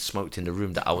was being smoked in the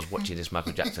room that I was watching this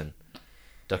Michael Jackson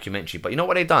documentary. But you know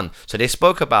what they done? So they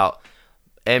spoke about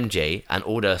MJ and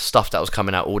all the stuff that was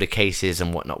coming out, all the cases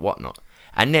and whatnot.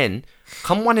 And then,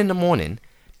 come 1 a.m,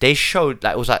 they showed,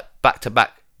 like, it was like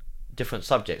back-to-back different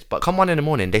subjects. But come 1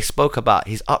 a.m, they spoke about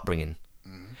his upbringing,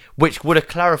 which would have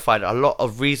clarified a lot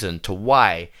of reason to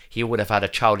why he would have had a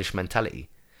childish mentality.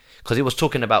 Because he was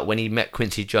talking about when he met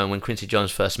Quincy Jones, when Quincy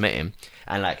Jones first met him,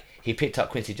 and like he picked up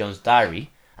Quincy Jones'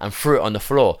 diary and threw it on the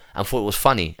floor and thought it was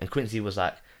funny. And Quincy was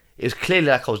like, it was clearly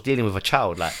like I was dealing with a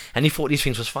child, like, and he thought these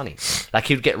things was funny. Like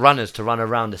he would get runners to run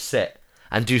around the set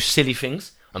and do silly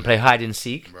things and play hide and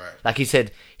seek. Right. Like he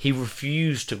said, he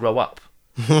refused to grow up.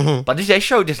 But they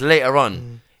showed this later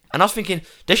on, and I was thinking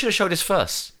they should have showed this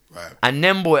first, Right. and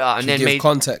then brought it out and then give made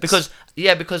context. Because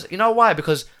you know why?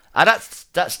 Because at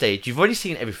that stage you've already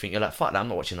seen everything. You're like, fuck that, I'm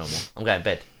not watching no more. I'm going to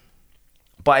bed.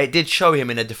 But it did show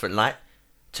him in a different light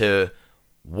to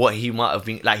what he might have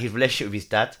been, like his relationship with his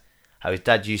dad, how his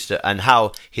dad used to, and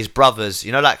how his brothers,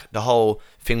 you know, like the whole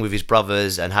thing with his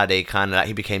brothers and how they kind of like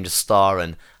he became the star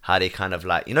and how they kind of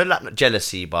like, you know, like not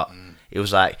jealousy, but it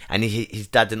was like, and his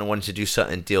dad didn't want to do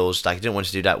certain deals, like he didn't want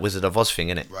to do that Wizard of Oz thing,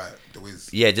 innit? Right. The Wiz.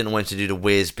 Yeah, didn't want to do the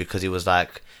Wiz because he was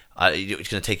like, it's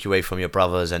going to take you away from your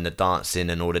brothers and the dancing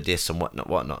and all of this and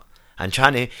whatnot. And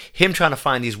trying to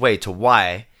find his way to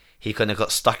why he kind of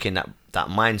got stuck in that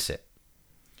mindset.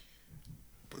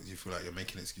 But You feel like you're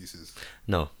making excuses.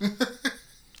 No.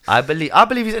 I believe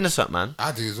he's innocent, man.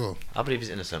 I do as well. I believe he's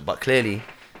innocent. But clearly,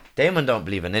 Damon don't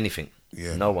believe in anything.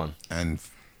 Yeah. No one. And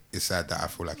it's sad that I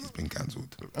feel like he's been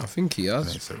cancelled. I think he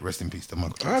has. So rest in peace to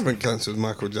Michael I Jackson. haven't cancelled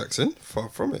Michael Jackson. Far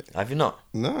from it. Have you not?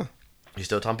 No. You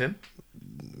still thump him?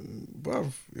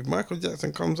 Bruv, if Michael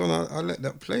Jackson comes on, I'll let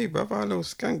that play, bruv. I'll little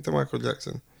skank to Michael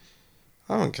Jackson.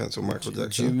 I haven't cancelled Michael Do you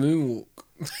Jackson. moonwalk?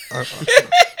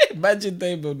 Imagine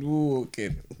Damon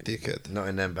moonwalking. Dickhead. Not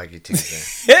in them baggy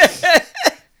things there.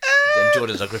 Them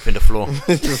Jordans are gripping the floor.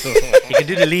 He can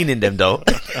do the lean in them though.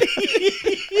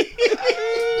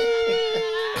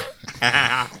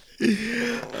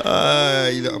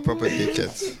 You lot are proper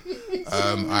dickheads.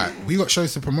 Alright, we got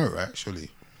shows to promote, right? Surely.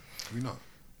 We not.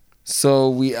 So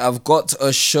we have got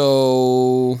a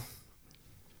show.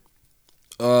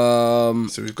 So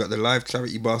we've got the live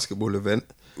charity basketball event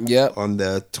Yeah. on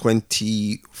the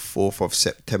 24th of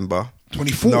September.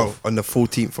 24th? No, on the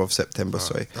 14th of September,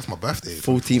 sorry. That's my birthday.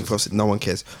 14th of no one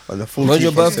cares. On the 14th When's your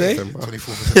of birthday? September.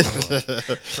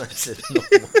 24th of September.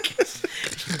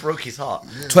 He broke his heart.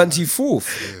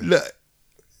 24th. Look,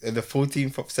 on the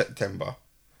 14th of September,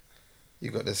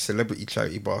 you got the celebrity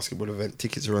charity basketball event.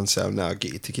 Tickets are on sale now.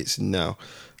 Get your tickets now.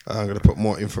 I'm going to put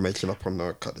more information up on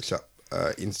the Cut the Chat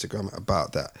Instagram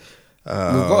about that.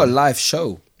 We've got a live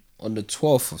show on the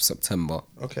 12th of September.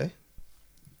 Okay.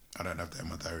 I don't have that in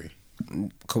my diary.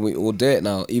 Can we all do it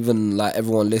now? Even like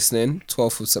everyone listening,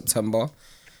 12th of September.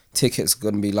 Tickets are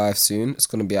going to be live soon. It's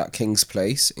going to be at King's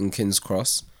Place in King's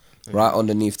Cross, right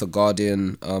underneath the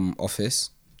Guardian office.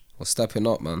 We're stepping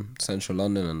up, man. Central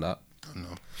London and that. Don't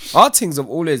know. Our things have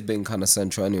always been kind of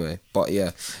central anyway, but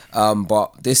yeah.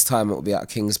 But this time it will be at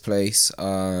King's Place,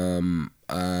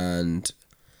 and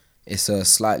it's a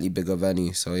slightly bigger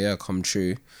venue. So yeah, come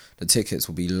true. The tickets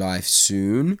will be live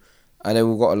soon, and then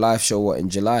we've got a live show in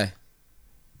July.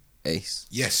 Ace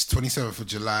Yes, 27th of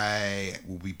July,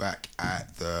 we'll be back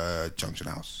at the Junction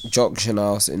House. Junction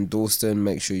House in Dalston.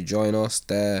 Make sure you join us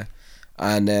there,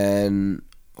 and then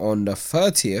on the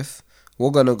 30th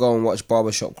we're gonna go and watch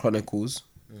Barbershop Chronicles.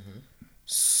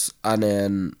 And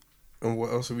then And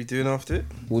what else are we doing after it?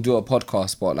 we'll do a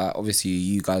podcast, but like obviously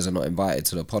you guys are not invited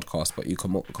to the podcast, but you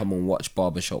can come and watch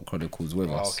Barbershop Chronicles with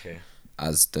us Okay.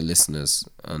 as the listeners,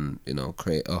 and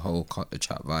create a whole Cut the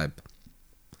Chat vibe.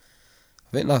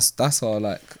 I think that's our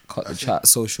like Cut the Chat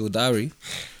social diary.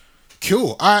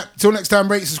 Cool. Alright, till next time,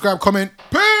 rate, subscribe, comment.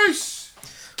 Peace!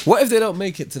 What if they don't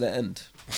make it to the end?